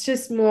nice. It's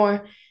just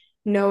more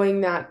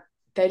knowing that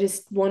they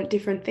just want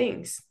different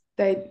things.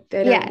 They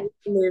don't Yeah, need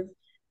to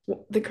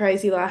live the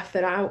crazy life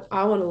that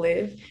I want to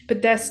live,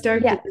 but they're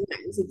stoked yeah, at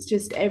things. It's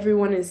just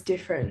everyone is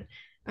different.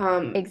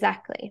 Um,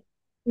 exactly.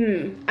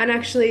 and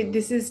actually,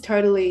 this is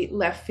totally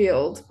left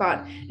field,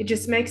 but it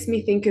just makes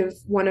me think of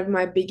one of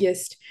my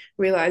biggest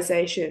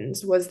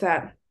realizations was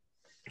that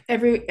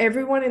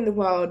everyone in the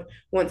world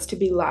wants to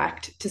be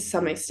liked to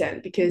some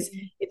extent because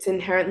it's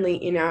inherently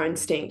in our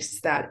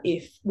instincts that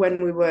if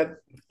when we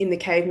were in the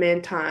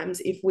caveman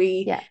times, if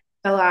we Yeah,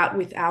 fell out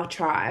with our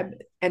tribe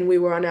and we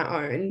were on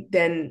our own,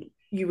 then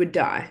you would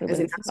die, we as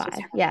in wouldn't that's just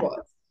survive. how it Yeah,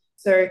 was.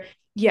 So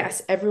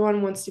yes,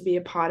 everyone wants to be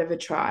a part of a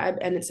tribe,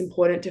 and it's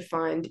important to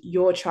find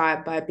your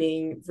tribe by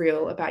being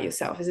real about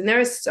yourself. As in, there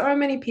are so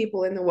many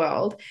people in the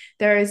world.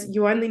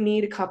 You only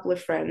need a couple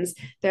of friends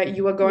that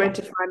you are going yeah,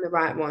 to find the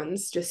right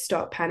ones. Just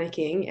stop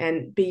panicking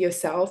and be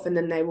yourself, and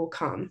then they will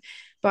come.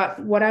 But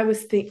what I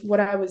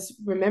was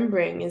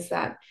remembering is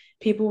that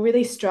people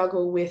really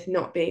struggle with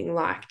not being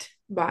liked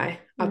by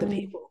other mm,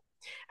 people.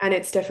 And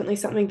it's definitely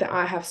something that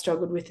I have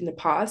struggled with in the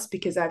past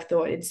because I've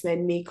thought it's made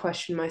me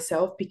question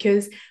myself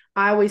because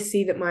I always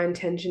see that my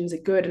intentions are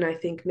good and I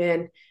think,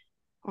 man,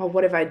 oh,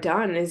 what have I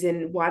done? As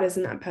in, why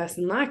doesn't that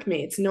person like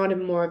me? It's not a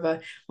more of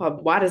a, well,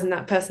 why doesn't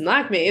that person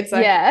like me? It's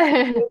like,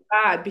 yeah,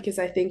 bad because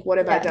I think, what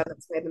have I yeah, done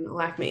that's made them not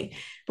like me?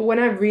 But when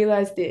I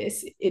realized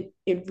this, it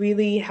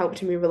really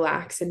helped me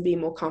relax and be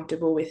more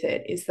comfortable with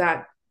it. Is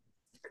that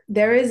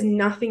there is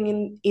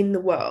nothing in the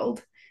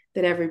world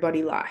that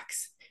everybody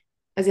likes.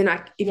 As in,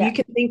 if yeah, you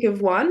can think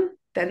of one,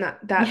 then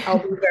that I'll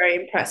yeah. be very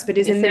impressed. But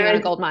is You're in sitting there on a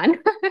is gold mine.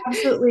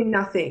 absolutely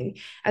nothing.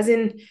 As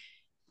in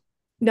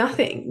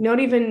nothing. Not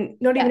even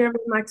Yeah, everyone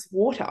likes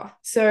water.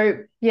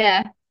 So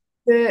yeah,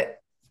 the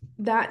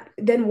that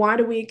then why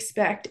do we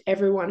expect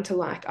everyone to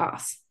like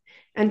us?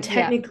 And yeah,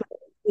 technically,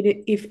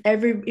 if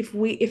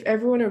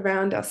everyone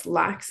around us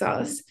likes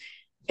us,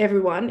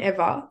 everyone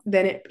ever,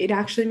 then it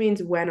actually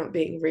means we're not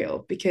being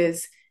real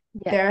because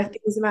yeah, there are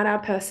things about our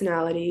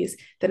personalities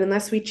that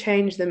unless we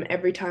change them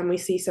every time we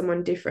see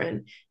someone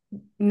different,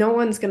 no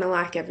one's going to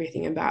like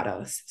everything about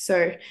us.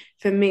 So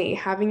for me,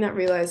 having that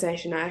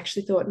realization, I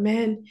actually thought,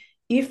 man,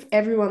 if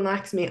everyone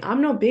likes me,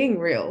 I'm not being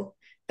real.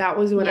 That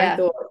was when I yeah,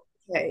 thought,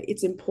 okay,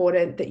 it's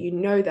important that you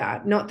know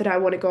that. Not that I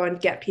want to go and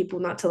get people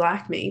not to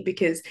like me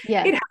because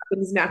yeah, it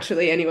happens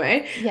naturally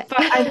anyway. yeah.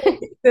 But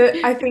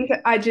I think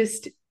I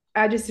just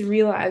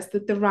realized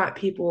that the right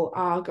people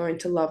are going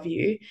to love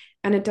you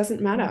and it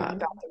doesn't matter about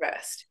Mhm. the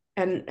rest.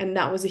 And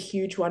that was a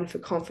huge one for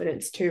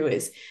confidence too,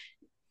 is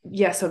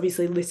yes,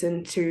 obviously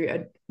listen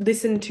to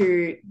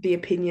the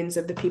opinions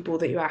of the people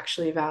that you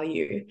actually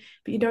value,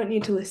 but you don't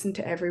need to listen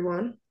to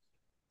everyone.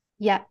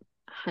 Yeah,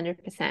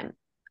 100%.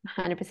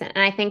 100%.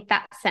 And I think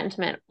that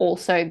sentiment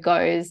also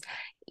goes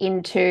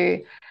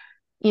into,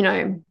 you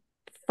know,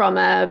 from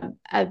a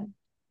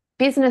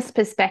business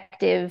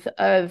perspective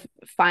of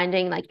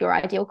finding like your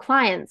ideal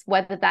clients,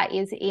 whether that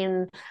is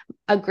in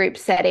a group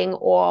setting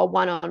or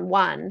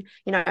one-on-one,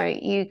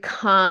 you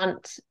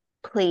can't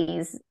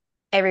please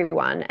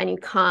everyone and you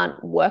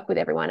can't work with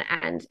everyone.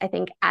 And I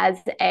think as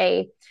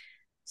a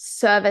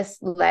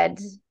service-led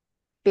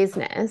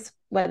business,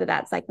 whether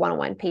that's like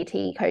one-on-one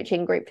PT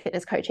coaching, group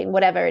fitness coaching,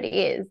 whatever it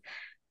is,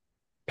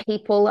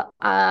 people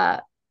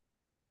are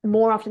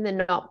more often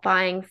than not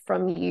buying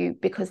from you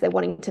because they're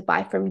wanting to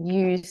buy from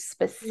you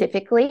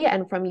specifically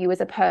and from you as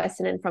a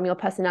person and from your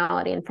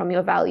personality and from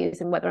your values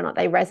and whether or not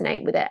they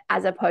resonate with it,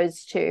 as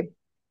opposed to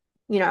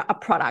a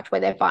product where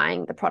they're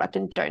buying the product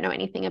and don't know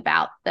anything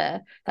about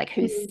the like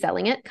who's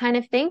selling it kind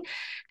of thing.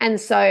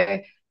 And so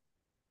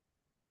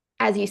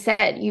as you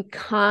said, you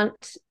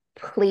can't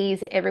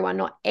please everyone.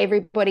 Not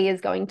everybody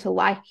is going to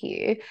like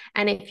you.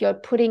 And if you're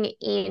putting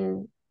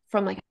in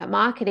from like a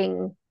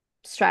marketing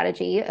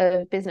strategy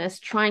of business,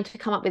 trying to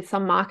come up with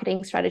some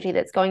marketing strategy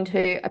that's going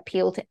to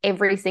appeal to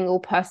every single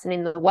person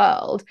in the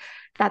world,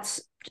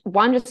 that's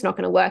one, just not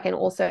going to work. And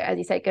also, as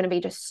you said, going to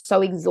be just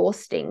so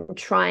exhausting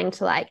trying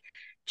to like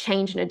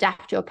change and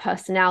adapt your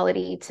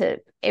personality to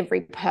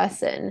every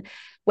person.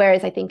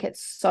 Whereas I think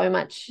it's so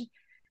much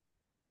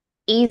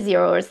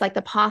easier, or it's like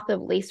the path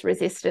of least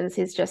resistance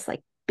is just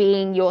like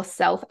being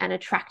yourself and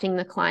attracting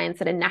the clients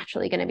that are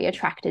naturally going to be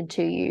attracted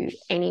to you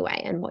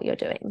anyway and what you're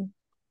doing.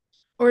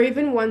 Or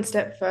even one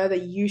step further,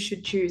 you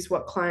should choose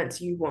what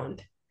clients you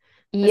want.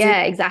 As in,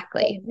 Yeah, get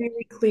exactly.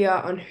 really clear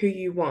on who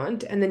you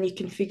want, and then you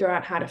can figure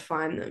out how to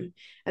find them.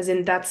 As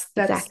in, that's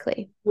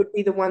Exactly. would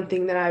be the one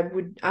thing that I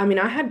would. I mean,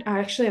 I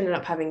actually ended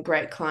up having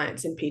great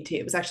clients in PT.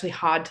 It was actually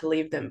hard to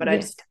leave them, but I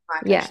Yeah. just didn't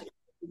like Yeah. actually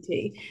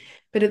PT.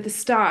 But at the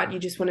start, you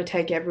just want to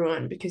take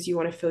everyone because you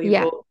want to fill your Yeah.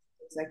 book,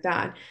 things like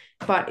that.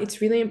 But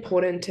it's really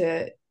important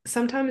to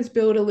sometimes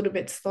build a little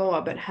bit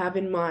slower, but have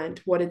in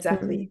mind what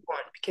exactly you Mm.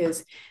 want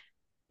because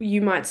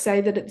you might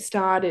say that at the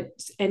start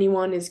it's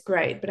anyone is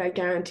great, but I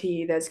guarantee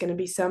you there's going to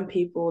be some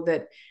people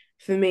that,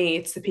 for me,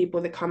 it's the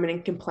people that come in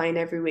and complain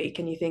every week,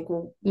 and you think,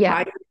 well, Yeah.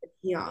 why are you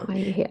here? Why are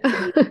you here?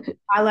 And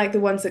I like the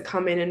ones that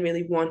come in and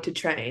really want to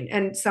train.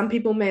 And some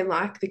people may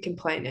like the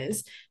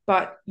complainers,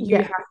 but you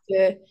Yeah. have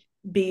to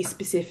be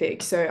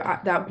specific. So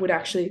that would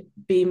actually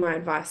be my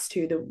advice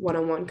to the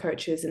one-on-one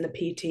coaches and the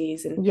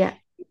PTs and Yeah.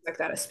 like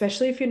that,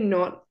 especially if you're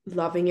not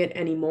loving it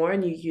anymore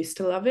and you used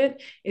to love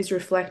it, is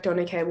reflect on,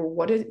 okay, well,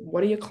 what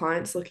are your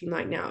clients looking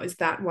like now? Is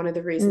that one of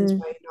the reasons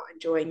why you're not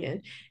enjoying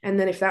it? And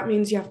then if that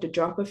means you have to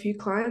drop a few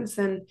clients,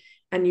 then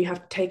and you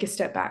have to take a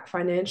step back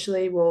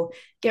financially, well,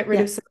 get rid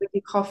Yeah. of some of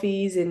your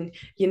coffees and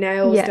your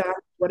nails Yeah. done,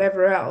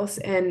 whatever else,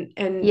 and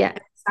Yeah.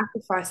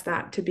 sacrifice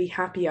that to be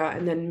happier,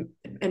 and then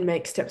and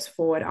make steps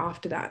forward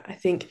after that. I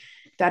think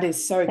that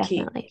is so key,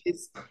 Definitely.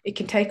 because it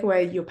can take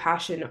away your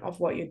passion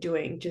of what you're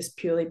doing just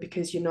purely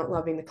because you're not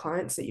loving the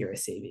clients that you're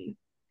receiving.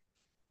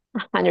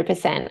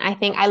 100%. I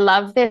think I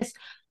love this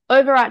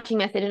overarching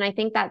message. And I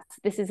think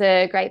this is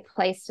a great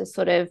place to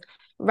sort of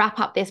wrap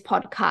up this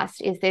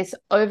podcast, is this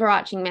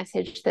overarching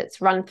message that's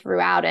run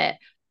throughout it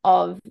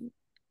of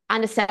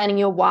understanding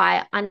your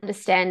why,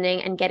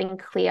 understanding and getting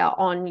clear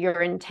on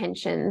your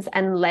intentions,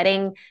 and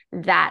letting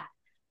that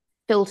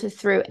filter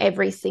through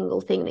every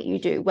single thing that you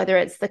do, whether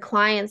it's the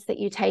clients that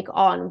you take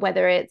on,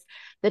 whether it's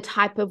the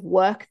type of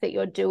work that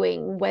you're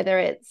doing, whether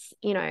it's,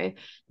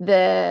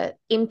 the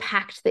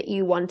impact that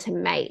you want to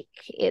make.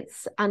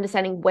 It's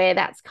understanding where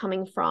that's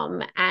coming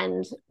from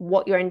and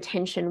what your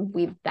intention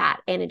with that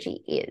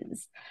energy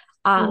is.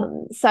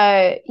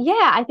 So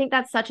yeah, I think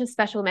that's such a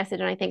special message.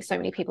 And I think so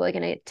many people are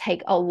going to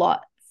take a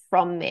lot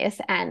from this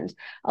and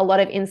a lot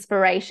of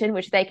inspiration,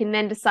 which they can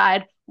then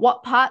decide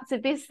what parts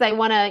of this they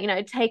want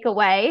to, take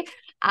away,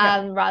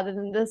 rather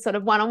than the sort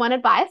of one-on-one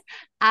advice.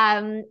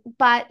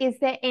 But is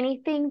there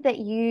anything that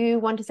you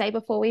want to say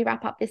before we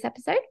wrap up this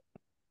episode?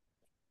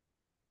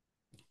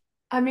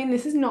 I mean,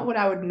 this is not what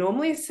I would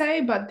normally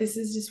say, but this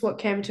is just what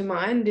came to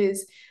mind,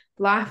 is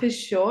life is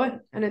short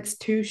and it's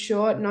too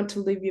short not to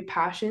live your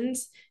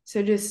passions.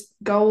 So just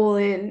go all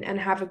in and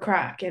have a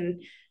crack.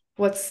 And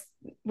what's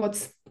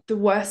the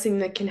worst thing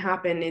that can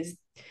happen is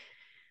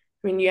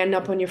when you end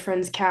up on your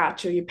friend's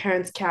couch or your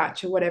parents'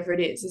 couch or whatever it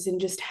is in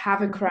just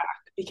have a crack,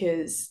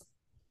 because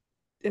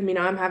I mean,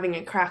 I'm having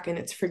a crack and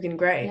it's friggin'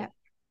 great. Yeah.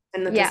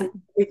 And that Yeah. doesn't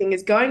mean everything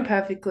is going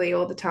perfectly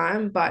all the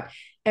time, but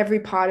every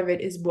part of it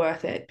is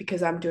worth it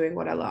because I'm doing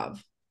what I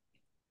love.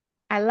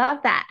 I love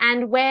that.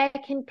 And where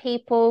can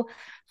people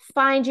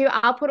find you?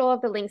 I'll put all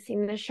of the links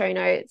in the show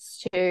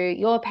notes to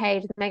your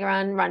page, the Mega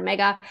Run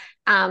Mega.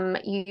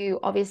 You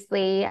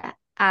obviously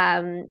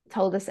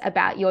told us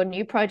about your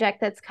new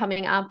project that's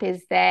coming up.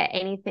 Is there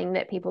anything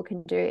that people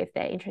can do if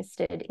they're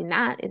interested in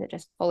that? Is it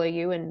just follow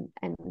you and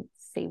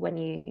see when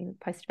you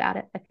post about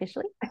it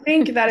officially? I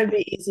think that'd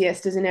be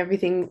easiest, as in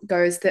everything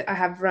goes that I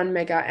have Run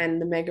Mega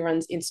and the Mega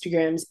Run's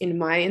Instagrams in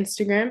my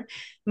Instagram.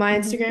 My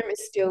Instagram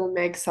is still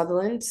Meg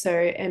Sutherland, so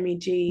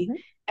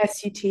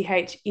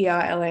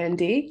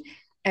MEGSUTHERLAND.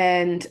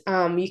 And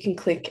you can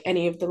click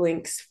any of the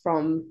links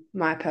from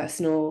my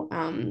personal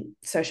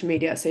social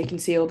media, so you can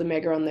see all the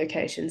Mega Run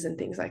locations and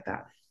things like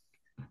that.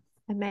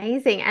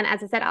 Amazing. And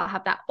as I said, I'll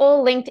have that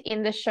all linked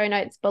in the show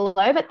notes below.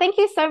 But thank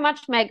you so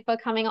much, Meg, for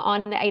coming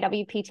on the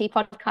AWPT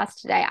podcast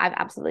today. I've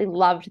absolutely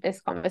loved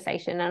this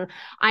conversation. And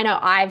I know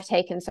I've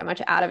taken so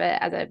much out of it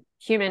as a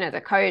human, as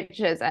a coach,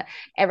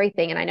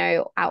 everything. And I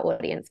know our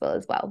audience will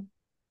as well.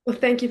 Well,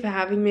 thank you for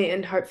having me,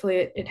 and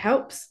hopefully it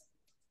helps.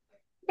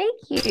 Thank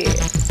you.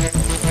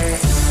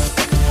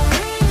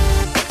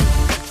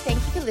 Thank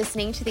you for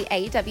listening to the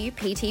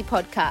AWPT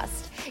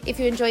podcast. If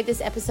you enjoyed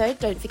this episode,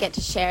 don't forget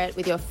to share it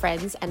with your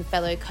friends and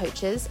fellow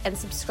coaches, and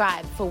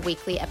subscribe for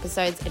weekly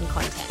episodes and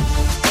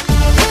content.